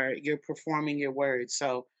you're performing your words.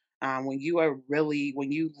 So when you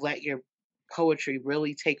let your poetry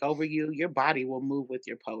really take over you, your body will move with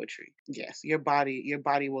your poetry. Yes, your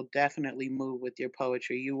body will definitely move with your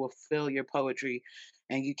poetry. You will feel your poetry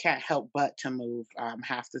and you can't help but to move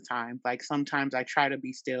half the time. Like sometimes I try to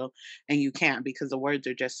be still and you can't because the words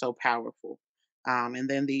are just so powerful. And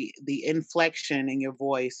then the inflection in your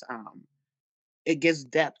voice, it gives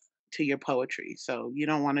depth to your poetry. So you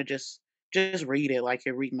don't want to just read it like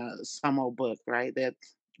you're reading some old book, right? That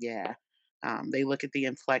yeah. They look at the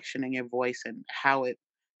inflection in your voice and how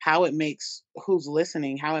it makes who's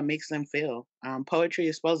listening, how it makes them feel. Poetry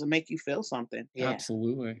is supposed to make you feel something. Yeah.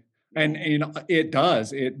 Absolutely. And, Yeah. you know, it does.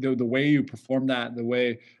 The way you perform that, the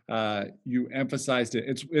way you emphasized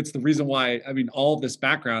it, it's the reason why. I mean, all of this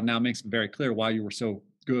background now makes it very clear why you were so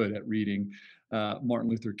good at reading Martin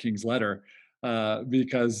Luther King's letter,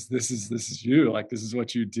 because this is you. Like this is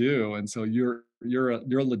what you do, and so you're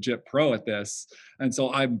a legit pro at this. And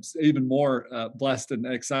so I'm even more blessed and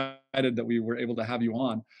excited that we were able to have you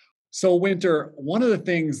on. So, Winter, one of the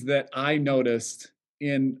things that I noticed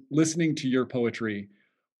in listening to your poetry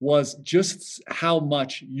was just how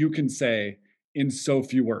much you can say in so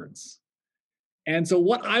few words. And so,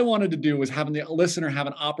 what I wanted to do was having the listener have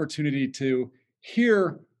an opportunity to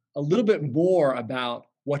hear a little bit more about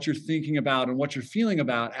what you're thinking about and what you're feeling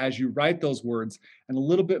about as you write those words, and a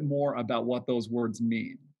little bit more about what those words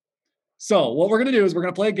mean. So, what we're going to do is we're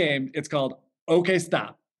going to play a game. It's called OK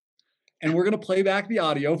Stop. And we're going to play back the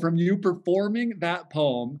audio from you performing that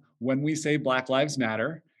poem when we say Black Lives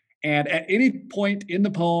Matter. And at any point in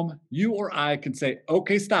the poem, you or I can say,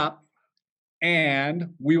 okay, stop.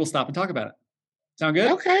 And we will stop and talk about it. Sound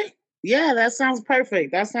good? Okay. Yeah, that sounds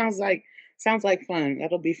perfect. That sounds like fun.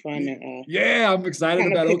 That'll be fun to Yeah, I'm excited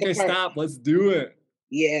kind of about pick okay, apart. stop. Let's do it.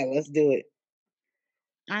 Yeah, let's do it.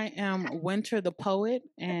 I am Winter the Poet,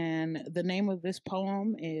 and the name of this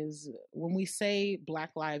poem is When We Say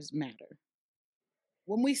Black Lives Matter.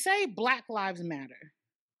 When we say Black Lives Matter,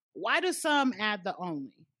 why do some add the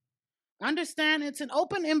only? Understand it's an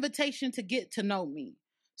open invitation to get to know me.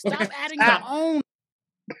 Okay, Stop adding your stop. own.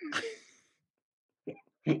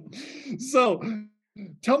 So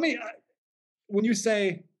tell me, when you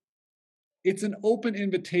say it's an open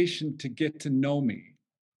invitation to get to know me,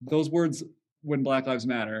 those words, when Black Lives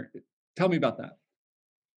Matter, tell me about that.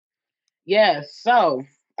 Yes. So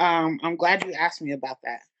I'm glad you asked me about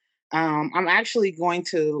that. I'm actually going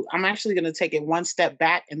to take it one step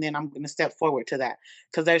back and then I'm going to step forward to that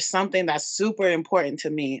because there's something that's super important to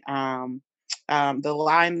me. The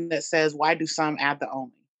line that says, "Why do some add the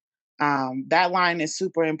only?" That line is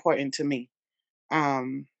super important to me.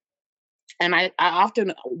 Um, and I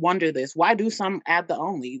often wonder this: why do some add the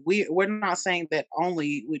only? We're not saying that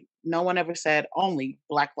only. No one ever said only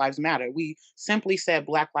Black Lives Matter. We simply said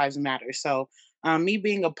Black Lives Matter. So, me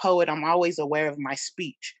being a poet, I'm always aware of my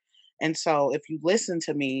speech. And so, if you listen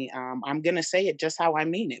to me, I'm gonna say it just how I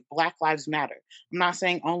mean it. Black Lives Matter. I'm not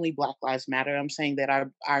saying only Black Lives Matter. I'm saying that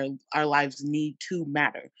our lives need to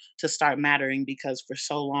matter to start mattering because for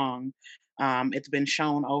so long, it's been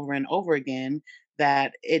shown over and over again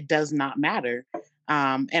that it does not matter.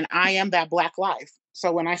 And I am that Black life.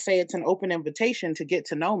 So when I say it's an open invitation to get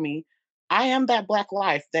to know me, I am that Black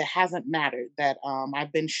life that hasn't mattered, that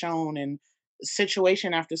I've been shown in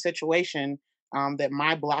situation after situation that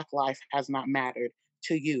my Black life has not mattered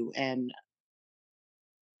to you. And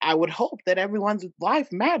I would hope that everyone's life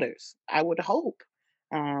matters. I would hope.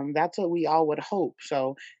 That's what we all would hope.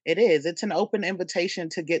 So it is. It's an open invitation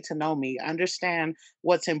to get to know me, understand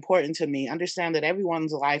what's important to me, understand that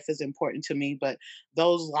everyone's life is important to me, but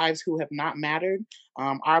those lives who have not mattered,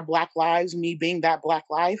 our Black lives, me being that Black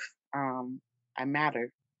life, I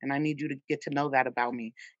matter. And I need you to get to know that about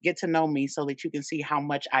me. Get to know me so that you can see how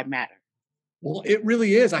much I matter. Well, it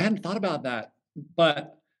really is. I hadn't thought about that.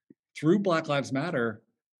 But through Black Lives Matter,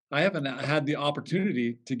 I haven't had the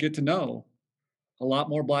opportunity to get to know a lot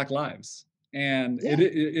more Black lives. And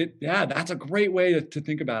Yeah. yeah, that's a great way to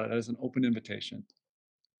think about it as an open invitation.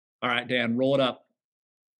 All right, Dan, roll it up.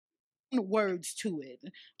 Words to it.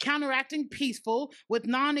 Counteracting peaceful with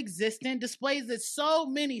non existent displays that so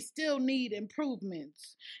many still need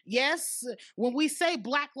improvements. Yes, when we say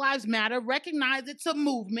Black Lives Matter, recognize it's a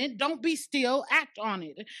movement. Don't be still, act on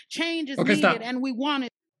it. Change is Okay, needed stop. and we want it.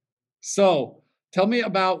 So tell me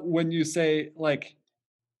about when you say, like,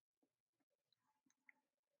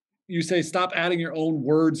 you say stop adding your own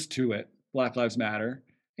words to it, Black Lives Matter,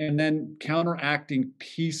 and then counteracting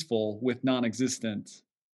peaceful with non existent.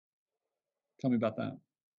 Tell me about that.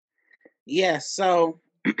 Yes, so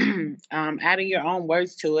adding your own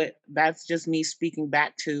words to it, that's just me speaking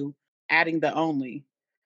back to adding the only.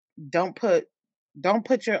 Don't put don't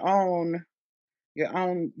put your own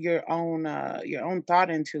thought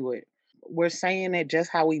into it. We're saying it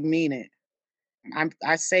just how we mean it.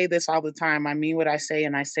 I say this all the time. I mean what I say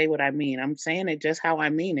and I say what I mean. I'm saying it just how I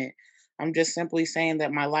mean it. I'm just simply saying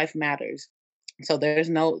that my life matters. So there's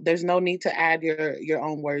no need to add your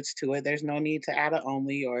own words to it. There's no need to add a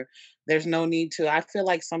only or there's no need to I feel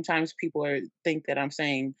like sometimes people think that I'm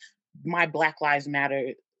saying my Black Lives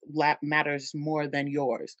matters more than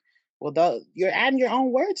yours. Well, you're adding your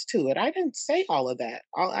own words to it. I didn't say all of that.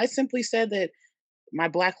 I simply said that my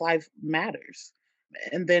Black life matters,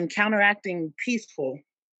 and then counteracting peaceful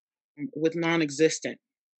with non-existent.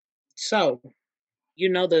 So,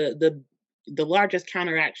 the largest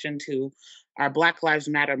counteraction to our Black Lives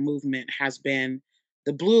Matter movement has been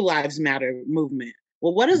the Blue Lives Matter movement.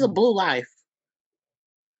 Well, what is a blue life?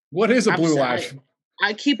 What is a I'm blue sorry. life?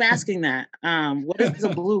 I keep asking that. What is a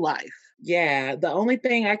blue life? Yeah, the only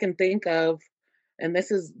thing I can think of, and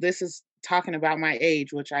this is talking about my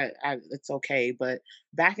age, which I it's okay, but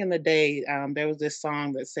back in the day, there was this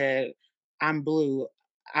song that said, "I'm blue,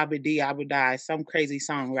 abidi abudai," some crazy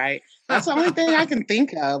song, right? That's the only thing I can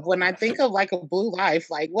think of when I think of like a blue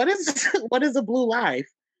life. Like, what is what is a blue life?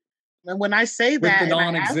 And when I say With the that, and I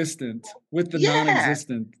ask, non-existent. With the yeah,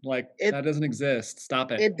 non-existent. Like, it that doesn't exist.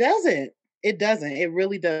 Stop it. it doesn't. It doesn't. It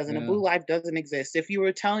really doesn't. A Yeah. blue life doesn't exist. If you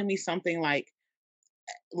were telling me something like,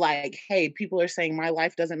 hey, people are saying my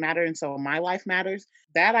life doesn't matter and so my life matters,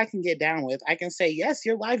 that I can get down with. I can say, yes,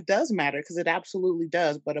 your life does matter because it absolutely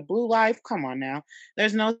does. But a blue life, come on now.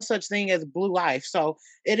 There's no such thing as blue life. So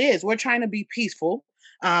it is. We're trying to be peaceful.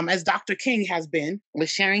 As Dr. King has been with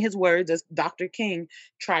sharing his words, as Dr. King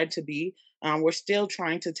tried to be. We're still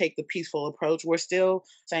trying to take the peaceful approach. We're still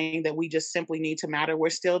saying that we just simply need to matter.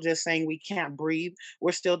 We're still just saying we can't breathe.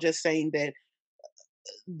 We're still just saying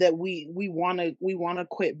that we want to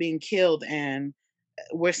quit being killed, and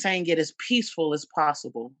we're saying it as peaceful as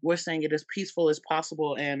possible. We're saying it as peaceful as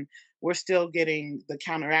possible, and we're still getting the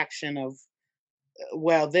counteraction of,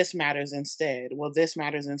 well, this matters instead. Well, this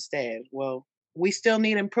matters instead. Well, we still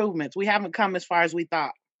need improvements. We haven't come as far as we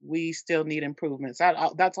thought. We still need improvements.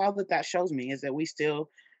 That's all that shows me, is that we still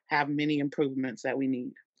have many improvements that we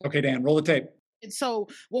need. Okay, Dan, roll the tape. And so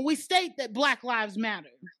when we state that Black Lives Matter,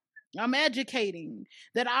 I'm educating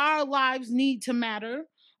that our lives need to matter,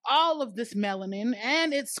 all of this melanin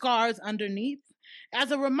and its scars underneath,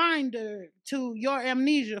 as a reminder to your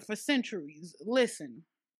amnesia for centuries. Listen.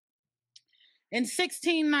 In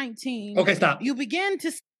 1619, Okay, stop. you begin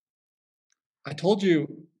to. I told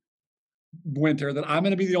you, Winter, that I'm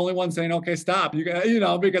going to be the only one saying, okay, stop.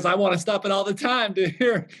 Because I want to stop it all the time to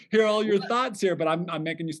hear all your thoughts here, but I'm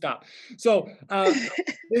making you stop. So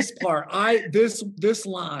this part, this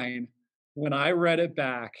line, when I read it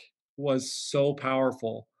back, was so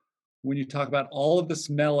powerful. When you talk about all of this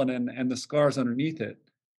melanin and the scars underneath it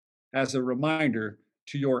as a reminder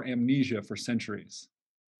to your amnesia for centuries.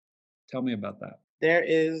 Tell me about that.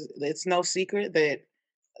 It's no secret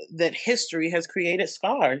that history has created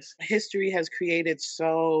scars. History has created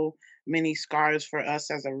so many scars for us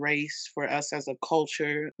as a race, for us as a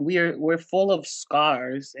culture. We're full of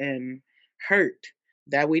scars and hurt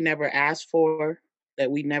that we never asked for, that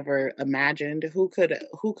we never imagined. Who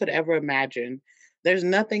could ever imagine? There's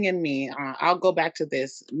nothing in me. I'll go back to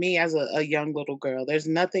this. Me as a young little girl, there's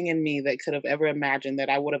nothing in me that could have ever imagined that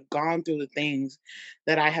I would have gone through the things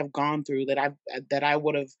that I have gone through, that I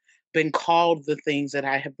would have been called the things that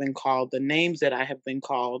I have been called, the names that I have been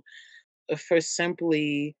called, for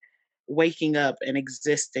simply waking up and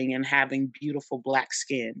existing and having beautiful Black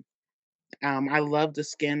skin. I love the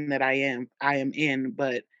skin that I am in,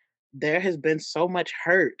 but there has been so much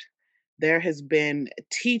hurt. There has been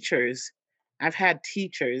teachers. I've had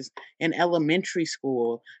teachers in elementary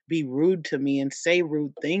school be rude to me and say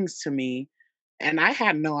rude things to me. And I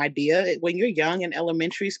had no idea. When you're young in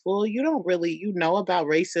elementary school, you don't really, you know about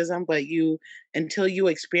racism, but until you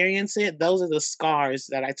experience it, those are the scars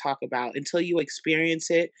that I talk about. Until you experience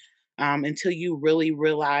it, until you really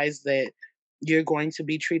realize that you're going to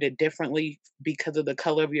be treated differently because of the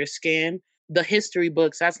color of your skin. The history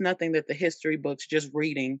books, that's nothing that the history books just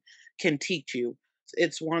reading can teach you.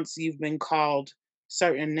 It's once you've been called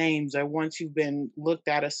certain names, or once you've been looked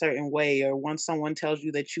at a certain way, or once someone tells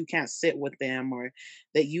you that you can't sit with them, or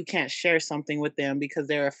that you can't share something with them because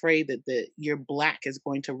they're afraid that your Black is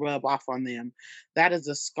going to rub off on them. That is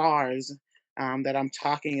the scars that I'm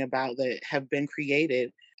talking about, that have been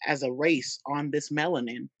created as a race on this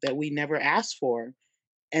melanin that we never asked for.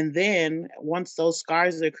 And then once those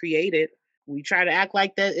scars are created, we try to act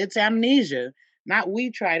like that it's amnesia. Not we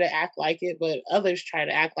try to act like it, but others try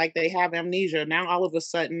to act like they have amnesia. Now all of a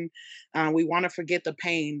sudden, we want to forget the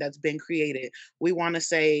pain that's been created. We want to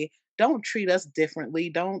say, don't treat us differently.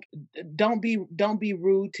 Don't be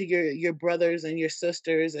rude to your brothers and your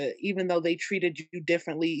sisters, even though they treated you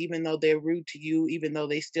differently, even though they're rude to you, even though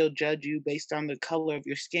they still judge you based on the color of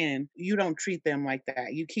your skin. You don't treat them like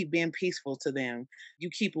that. You keep being peaceful to them. You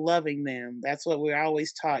keep loving them. That's what we're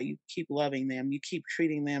always taught. You keep loving them. You keep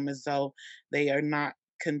treating them as though they are not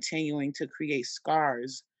continuing to create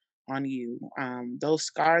scars on you. Those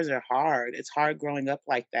scars are hard. It's hard growing up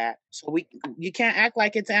like that. So you can't act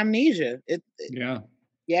like it's amnesia. Yeah.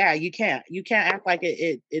 Yeah, you can't. You can't act like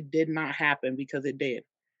it did not happen, because it did.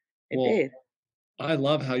 It Well, did. I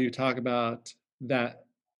love how you talk about that,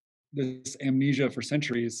 this amnesia for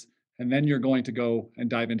centuries, and then you're going to go and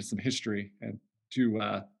dive into some history and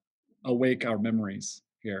to awake our memories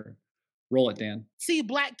here. Roll it, Dan. See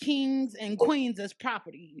Black kings and queens as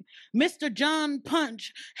property. Mr. John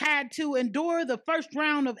Punch had to endure the first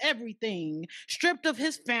round of everything, stripped of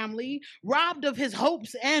his family, robbed of his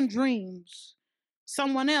hopes and dreams.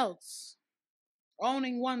 Someone else,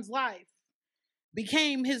 owning one's life,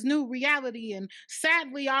 became his new reality, and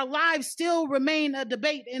sadly our lives still remain a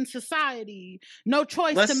debate in society. No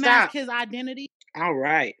choice Let's to mask stop. his identity. All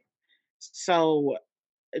right. So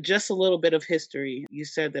just a little bit of history. You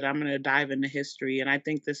said that I'm going to dive into history, and I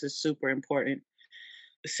think this is super important.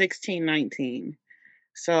 1619.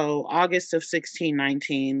 So August of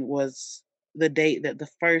 1619 was the date that the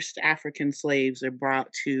first African slaves are brought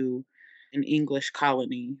to an English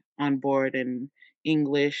colony on board an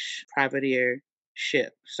English privateer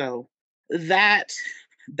ship. So that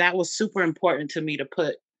was super important to me to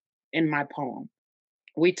put in my poem.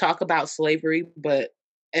 We talk about slavery, but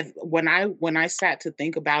when I sat to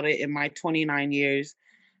think about it in my 29 years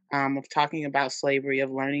of talking about slavery,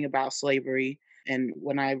 of learning about slavery, and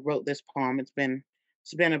when I wrote this poem, it's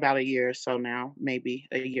been about a year or so now, maybe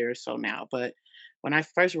a year or so now. But when I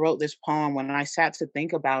first wrote this poem, when I sat to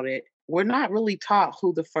think about it, we're not really taught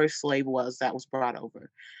who the first slave was that was brought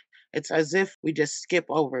over. It's as if we just skip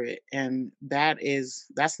over it, and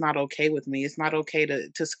that's not okay with me. It's not okay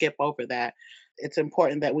to skip over that. It's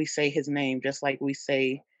important that we say his name, just like we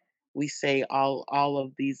say all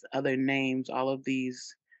of these other names, all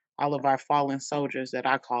of our fallen soldiers, that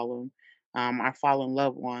I call them, our fallen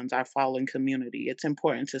loved ones, our fallen community. It's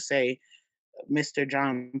important to say Mr.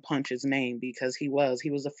 John Punch's name, because he was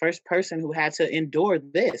the first person who had to endure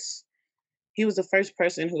this. He was the first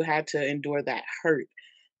person who had to endure that hurt,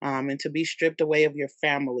 and to be stripped away of your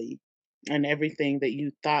family and everything that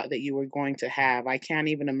you thought that you were going to have. I can't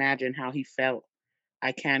even imagine how he felt.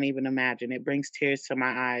 I can't even imagine. It brings tears to my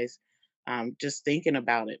eyes, just thinking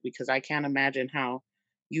about it, because I can't imagine how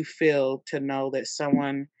you feel to know that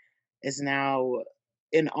someone is now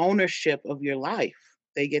in ownership of your life.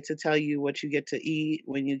 They get to tell you what you get to eat,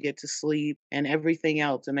 when you get to sleep, and everything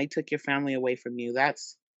else, and they took your family away from you.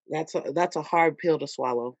 That's a hard pill to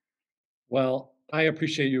swallow. Well, I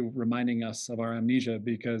appreciate you reminding us of our amnesia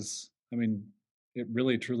because, I mean, it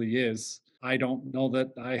really truly is. I don't know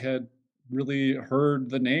that I had really heard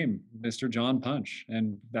the name Mr. John Punch,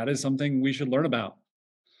 and that is something we should learn about.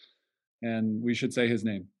 And we should say his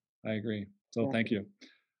name. I agree. So Yeah. thank you.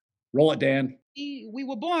 Roll it, Dan. We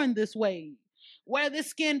were born this way. Wear this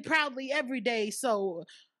skin proudly every day. So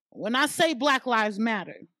when I say Black Lives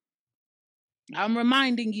Matter, I'm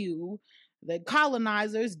reminding you that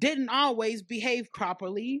colonizers didn't always behave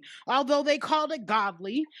properly, although they called it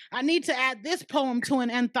godly. I need to add this poem to an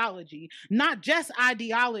anthology, not just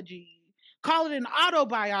ideology. Call it an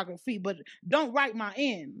autobiography, but don't write my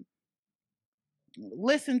end.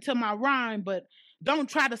 Listen to my rhyme, but don't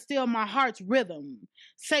try to steal my heart's rhythm.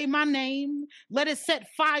 Say my name, let it set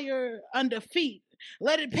fire under feet.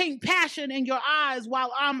 Let it paint passion in your eyes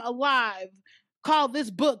while I'm alive. Call this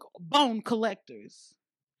book Bone Collectors.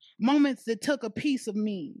 Moments that took a piece of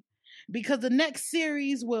me. Because the next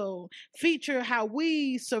series will feature how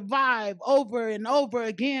we survive over and over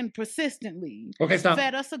again persistently. Okay, stop.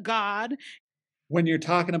 Fed us a God. When you're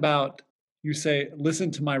talking about, you say,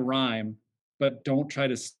 listen to my rhyme, but don't try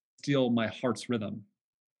to steal my heart's rhythm.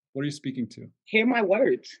 What are you speaking to? Hear my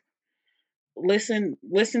words. Listen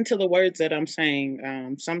to the words that I'm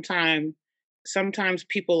saying. Sometimes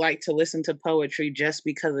people like to listen to poetry just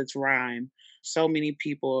because it's rhyme. So many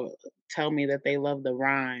people tell me that they love the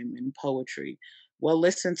rhyme in poetry. Well,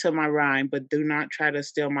 listen to my rhyme, but do not try to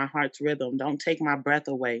steal my heart's rhythm. Don't take my breath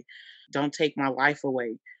away. Don't take my life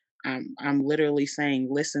away. I'm literally saying,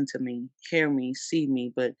 listen to me, hear me, see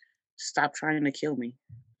me, but stop trying to kill me.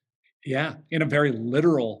 Yeah, in a very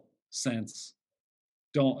literal sense.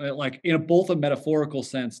 Don't, like, in both a metaphorical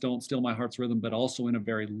sense, don't steal my heart's rhythm, but also in a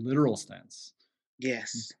very literal sense.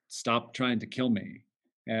 Yes. Stop trying to kill me.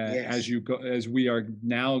 Yes. As we are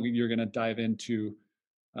now, you're going to dive into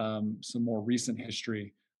some more recent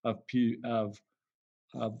history of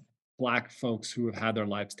Black folks who have had their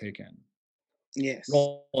lives taken. Yes.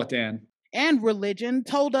 Roll it, Dan. And religion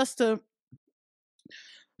told us to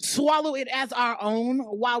swallow it as our own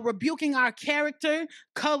while rebuking our character,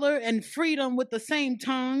 color, and freedom with the same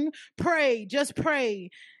tongue. Pray, just pray.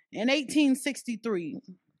 In 1863,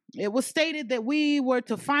 it was stated that we were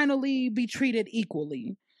to finally be treated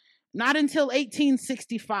equally. Not until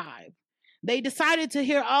 1865. They decided to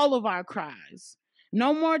hear all of our cries.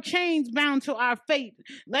 No more chains bound to our fate.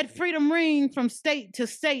 Let freedom ring from state to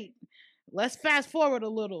state. Let's fast forward a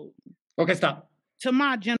little. Okay, stop. To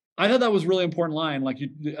my generation. I thought that was a really important line. Like,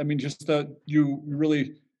 just that you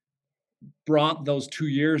really brought those 2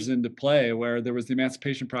 years into play where there was the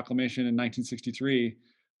Emancipation Proclamation in 1963,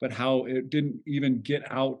 but how it didn't even get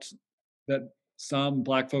out that some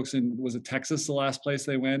Black folks was it Texas, the last place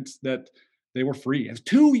they went, that they were free. It was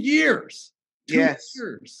 2 years. 2 yes.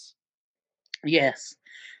 years. Yes.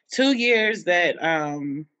 2 years that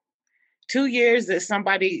 2 years that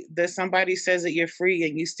somebody says that you're free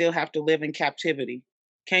and you still have to live in captivity.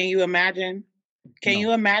 Can you imagine? Can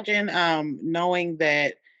you imagine knowing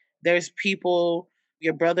that there's people,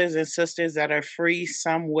 your brothers and sisters, that are free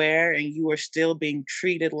somewhere and you are still being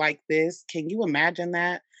treated like this? Can you imagine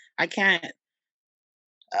that? I can't.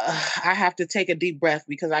 I have to take a deep breath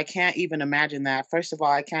because I can't even imagine that. First of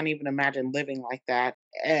all, I can't even imagine living like that.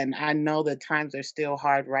 And I know that times are still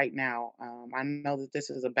hard right now. I know that this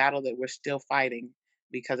is a battle that we're still fighting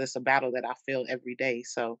because it's a battle that I feel every day.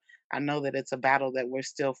 So I know that it's a battle that we're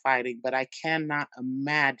still fighting, but I can't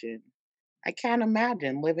imagine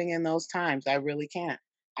living in those times. I really can't.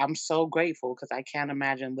 I'm so grateful because I can't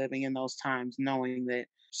imagine living in those times knowing that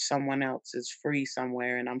someone else is free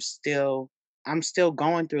somewhere and I'm still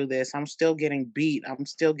going through this. I'm still getting beat. I'm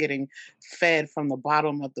still getting fed from the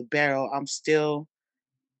bottom of the barrel. I'm still,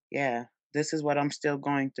 this is what I'm still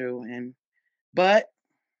going through. And but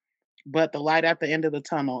the light at the end of the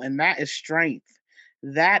tunnel, and that is strength.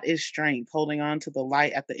 That is strength, holding on to the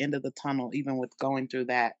light at the end of the tunnel, even with going through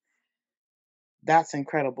that. That's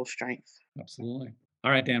incredible strength. Absolutely. All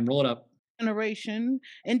right, Dan, roll it up. Generation.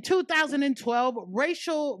 In 2012,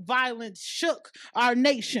 racial violence shook our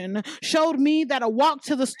nation, showed me that a walk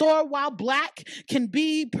to the store while Black can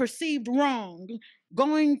be perceived wrong.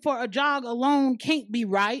 Going for a jog alone can't be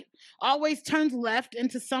right. Always turns left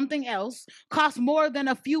into something else. Costs more than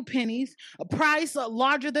a few pennies. A price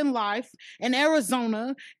larger than life. In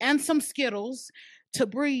Arizona and some Skittles. To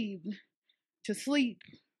breathe. To sleep.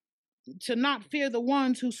 To not fear the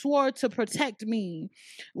ones who swore to protect me.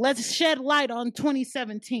 Let's shed light on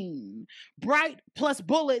 2017. Bright plus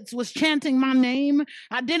bullets was chanting my name.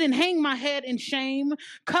 I didn't hang my head in shame.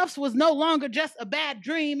 Cuffs was no longer just a bad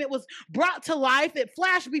dream. It was brought to life. It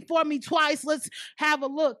flashed before me twice. Let's have a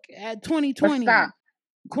look at 2020. Let's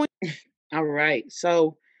stop. All right.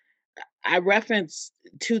 So I referenced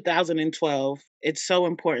 2012. It's so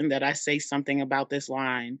important that I say something about this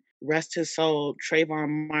line. Rest his soul,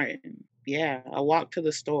 Trayvon Martin. Yeah, a walk to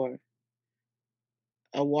the store.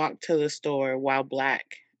 A walk to the store while Black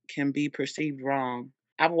can be perceived wrong.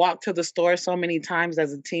 I've walked to the store so many times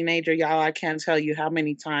as a teenager, y'all. I can't tell you how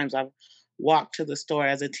many times I've walked to the store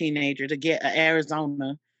as a teenager to get an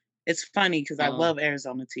Arizona. It's funny because I love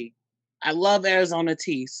Arizona tea. I love Arizona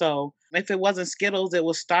tea. So if it wasn't Skittles, it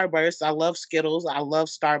was Starburst. I love Skittles. I love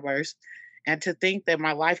Starburst. And to think that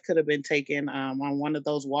my life could have been taken on one of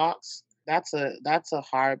those walks, that's a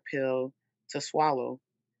hard pill to swallow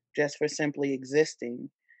just for simply existing.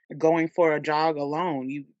 Going for a jog alone,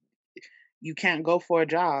 you can't go for a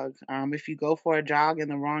jog. If you go for a jog in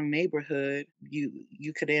the wrong neighborhood,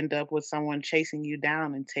 you could end up with someone chasing you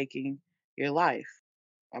down and taking your life.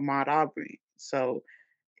 Ahmaud Arbery. So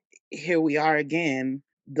here we are again.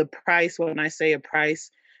 The price, when I say a price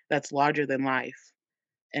that's larger than life,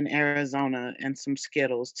 in Arizona and some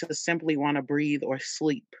Skittles to simply want to breathe or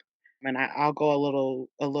sleep. And I'll go a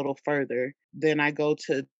little further. Then I go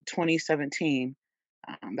to 2017.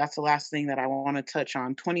 That's the last thing that I want to touch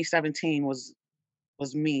on. 2017 was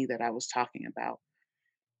me that I was talking about.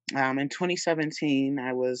 In 2017,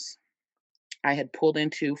 I had pulled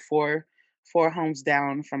into four homes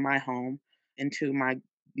down from my home into my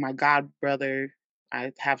god brother.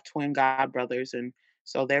 I have twin god brothers, and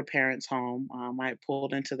so their parents' home. I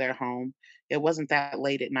pulled into their home. It wasn't that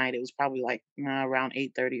late at night. It was probably like around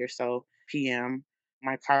 8:30 or so p.m.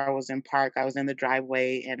 My car was in park. I was in the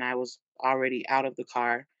driveway, and I was already out of the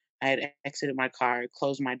car. I had exited my car,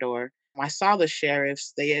 closed my door. I saw the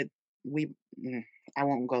sheriffs. I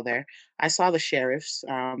won't go there. I saw the sheriffs.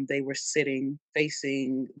 They were sitting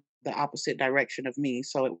facing the opposite direction of me.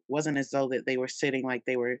 So it wasn't as though that they were sitting like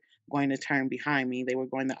they were going to turn behind me. They were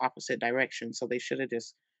going the opposite direction. So they should have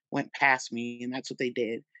just went past me. And that's what they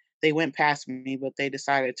did. They went past me, but they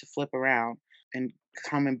decided to flip around and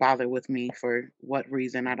come and bother with me for what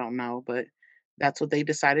reason, I don't know, but that's what they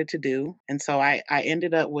decided to do. And so I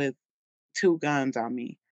ended up with two guns on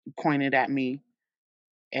me, pointed at me,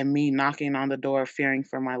 and me knocking on the door, fearing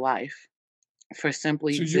for my life, for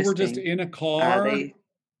simply So you were just existing. in a car They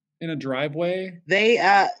in a driveway? they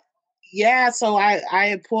Yeah, so I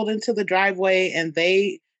had pulled into the driveway and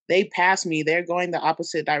they passed me. They're going the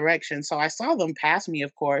opposite direction. So I saw them pass me,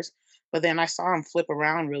 of course, but then I saw them flip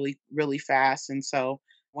around really, really fast. And so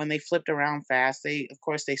when they flipped around fast, they of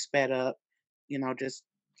course they sped up, just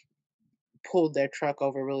pulled their truck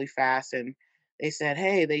over really fast and they said,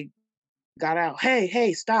 "Hey," they got out, "Hey,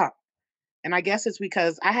 hey, stop." And I guess it's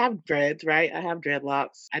because I have dreads, right? I have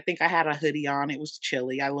dreadlocks. I think I had a hoodie on. It was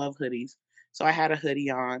chilly. I love hoodies. So I had a hoodie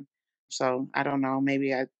on. So I don't know.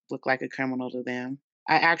 Maybe I look like a criminal to them.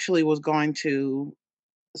 I actually was going to,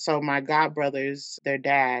 so my godbrothers, their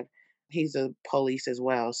dad, he's a police as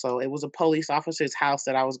well. So it was a police officer's house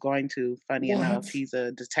that I was going to, funny enough. What? He's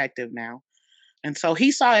a detective now. And so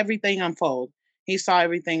he saw everything unfold. He saw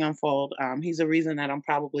everything unfold. He's the reason that I'm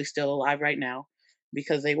probably still alive right now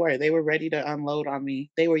because they were ready to unload on me.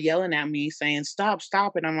 They were yelling at me saying, "Stop,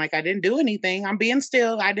 stop." And I'm like, "I didn't do anything. I'm being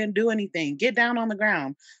still. I didn't do anything. Get down on the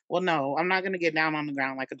ground." Well, no, I'm not going to get down on the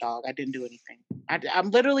ground like a dog. I didn't do anything. I'm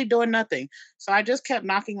literally doing nothing. So I just kept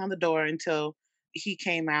knocking on the door until he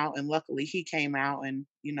came out. And luckily he came out and,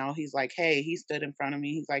 he's like, "Hey," he stood in front of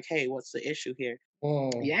me. He's like, "Hey, what's the issue here?" Whoa.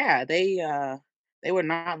 Yeah, they were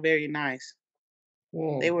not very nice. They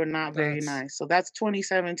Whoa. were not very That's nice. So that's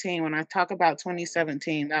 2017. When I talk about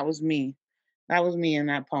 2017, that was me. That was me in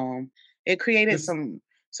that poem. It created this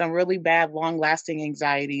some really bad, long-lasting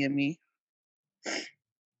anxiety in me.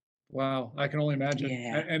 wow, I can only imagine.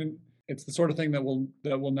 Yeah. And it's the sort of thing that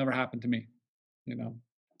will never happen to me, you know.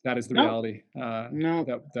 That is the No, reality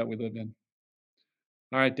no. that we live in.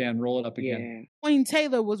 All right, Dan, roll it up again. Yeah. Queen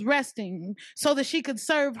Taylor was resting so that she could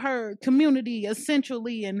serve her community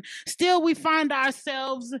essentially. And still, we find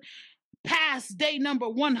ourselves past day number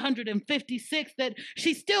 156 that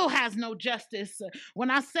she still has no justice.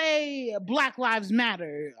 When I say Black Lives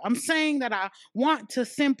Matter, I'm saying that I want to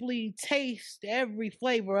simply taste every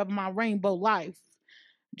flavor of my rainbow life.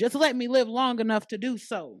 Just let me live long enough to do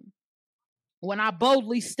so. When I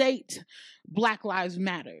boldly state Black Lives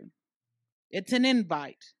Matter, it's an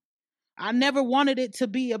invite. I never wanted it to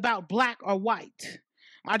be about black or white.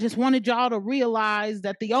 I just wanted y'all to realize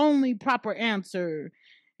that the only proper answer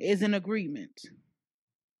is an agreement.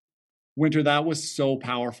 Winter, that was so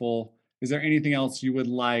powerful. Is there anything else you would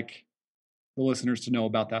like the listeners to know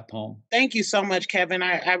about that poem? Thank you so much, Kevin.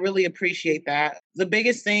 I really appreciate that. The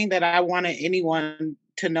biggest thing that I wanted anyone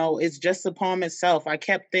to know is just the poem itself. I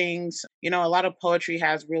kept things, a lot of poetry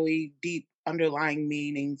has really deep underlying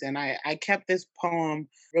meanings, and I kept this poem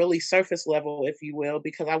really surface level, if you will,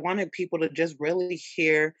 because I wanted people to just really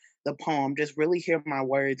hear the poem, just really hear my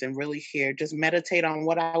words, and really just meditate on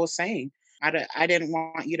what I was saying. I didn't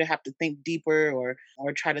want you to have to think deeper or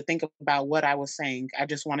try to think about what I was saying. I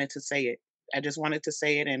just wanted to say it. I just wanted to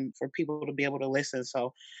say it and for people to be able to listen.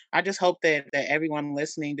 So I just hope that everyone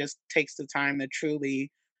listening just takes the time to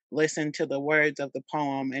truly listen to the words of the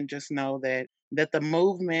poem and just know that the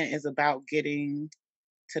movement is about to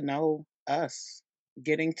know us,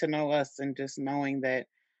 getting to know us and just knowing that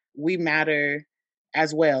we matter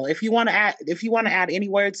as well. If you want to add any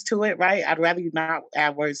words to it, right? I'd rather you not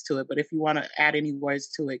add words to it, but if you want to add any words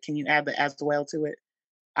to it, can you add the as well to it?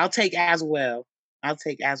 I'll take as well. I'll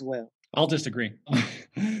take as well. I'll just agree.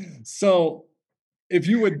 So, if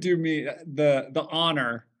you would do me the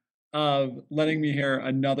honor of letting me hear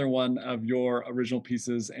another one of your original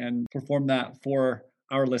pieces and perform that for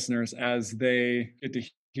our listeners as they get to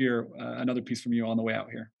hear another piece from you on the way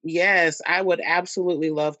out here. Yes, I would absolutely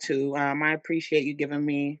love to. I appreciate you giving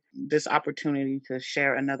me this opportunity to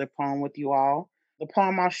share another poem with you all. The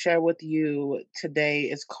poem I'll share with you today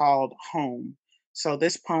is called Home. So,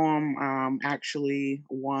 this poem actually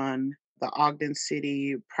won the Ogden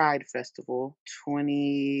City Pride Festival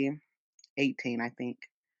 2018, I think.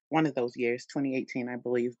 One of those years, 2018, I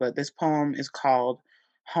believe. But this poem is called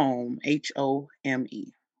Home, Home.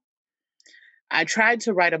 I tried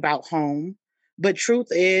to write about home, but truth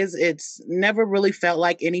is, it's never really felt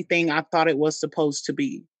like anything I thought it was supposed to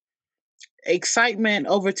be. Excitement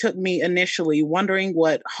overtook me initially, wondering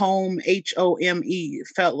what Home,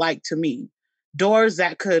 felt like to me. Doors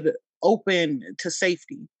that could open to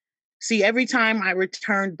safety. See, every time I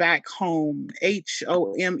returned back home, I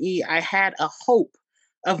had a hope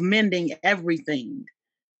of mending everything.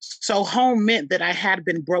 So home meant that I had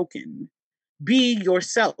been broken. Be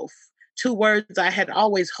yourself. Two words I had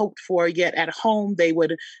always hoped for, yet at home they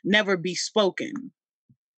would never be spoken.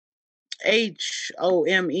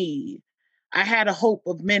 HOME. I had a hope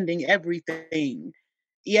of mending everything.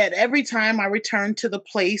 Yet every time I returned to the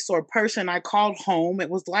place or person I called home, it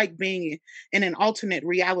was like being in an alternate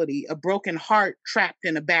reality, a broken heart trapped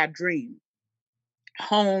in a bad dream.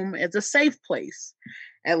 Home is a safe place.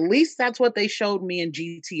 At least that's what they showed me in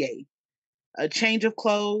GTA. A change of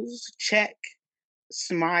clothes, check.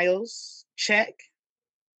 Smiles, check.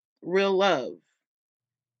 Real love,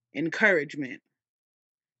 encouragement,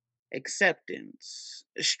 acceptance.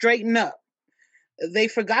 Straighten up. They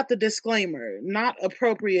forgot the disclaimer, not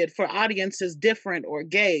appropriate for audiences different or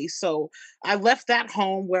gay. So I left that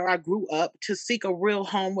home where I grew up to seek a real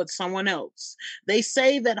home with someone else. They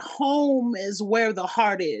say that home is where the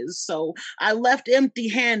heart is. So I left empty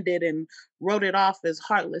handed and wrote it off as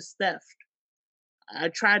heartless theft. I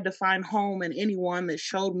tried to find home in anyone that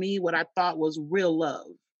showed me what I thought was real love.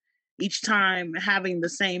 Each time having the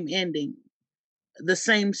same ending, the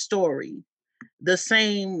same story, the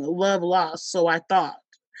same love lost, so I thought.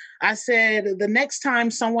 I said, the next time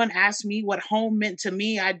someone asked me what home meant to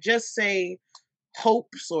me, I'd just say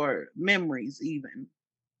hopes or memories, even.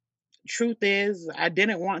 Truth is, I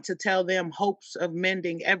didn't want to tell them hopes of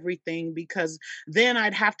mending everything because then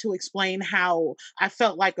I'd have to explain how I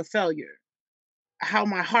felt like a failure, how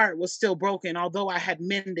my heart was still broken, although I had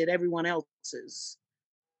mended everyone else's.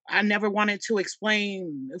 I never wanted to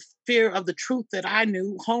explain fear of the truth that I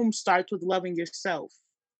knew home starts with loving yourself.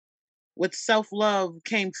 With self-love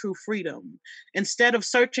came true freedom. Instead of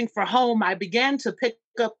searching for home, I began to pick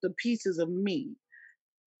up the pieces of me,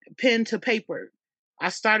 pen to paper. I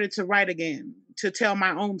started to write again, to tell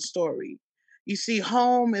my own story. You see,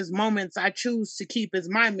 home is moments I choose to keep as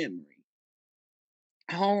my memory.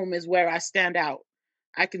 Home is where I stand out.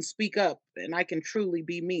 I can speak up and I can truly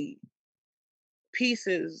be me.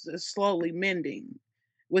 Pieces is slowly mending.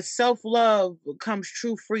 With self-love comes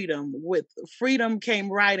true freedom. With freedom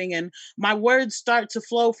came writing, and my words start to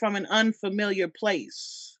flow from an unfamiliar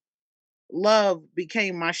place. Love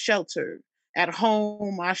became my shelter. At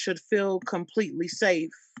home, I should feel completely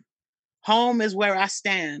safe. Home is where I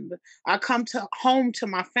stand. I come to home to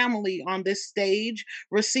my family on this stage,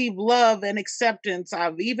 receive love and acceptance.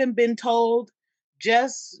 I've even been told,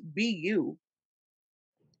 just be you.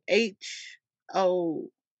 HOME.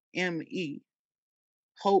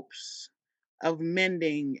 Hopes of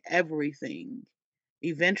mending everything.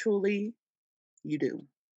 Eventually, you do.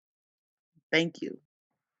 Thank you.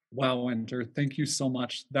 Wow, Winter, thank you so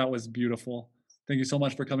much. That was beautiful. Thank you so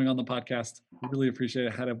much for coming on the podcast. Really appreciate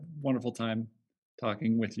it. Had a wonderful time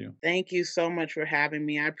talking with you. Thank you so much for having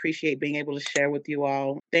me. I appreciate being able to share with you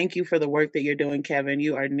all. Thank you for the work that you're doing, Kevin.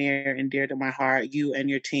 You are near and dear to my heart. You and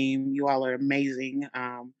your team, you all are amazing.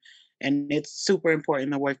 And it's super important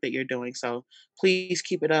the work that you're doing. So please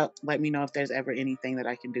keep it up. Let me know if there's ever anything that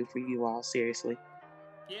I can do for you all. Seriously.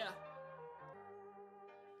 Yeah.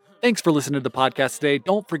 Thanks for listening to the podcast today.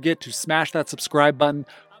 Don't forget to smash that subscribe button,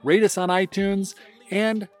 rate us on iTunes,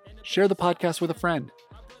 and share the podcast with a friend.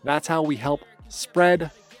 That's how we help spread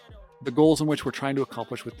the goals in which we're trying to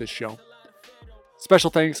accomplish with this show. Special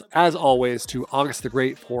thanks, as always, to August the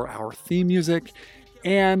Great for our theme music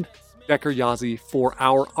and Becker Yazzie for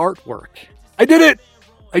our artwork. I did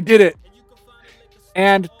it!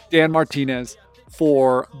 And Dan Martinez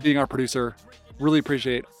for being our producer. Really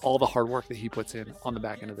appreciate all the hard work that he puts in on the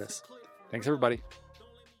back end of this. Thanks, everybody.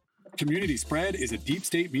 Community Spread is a Deep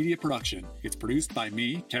State Media production. It's produced by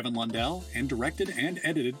me, Kevin Lundell, and directed and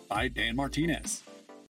edited by Dan Martinez.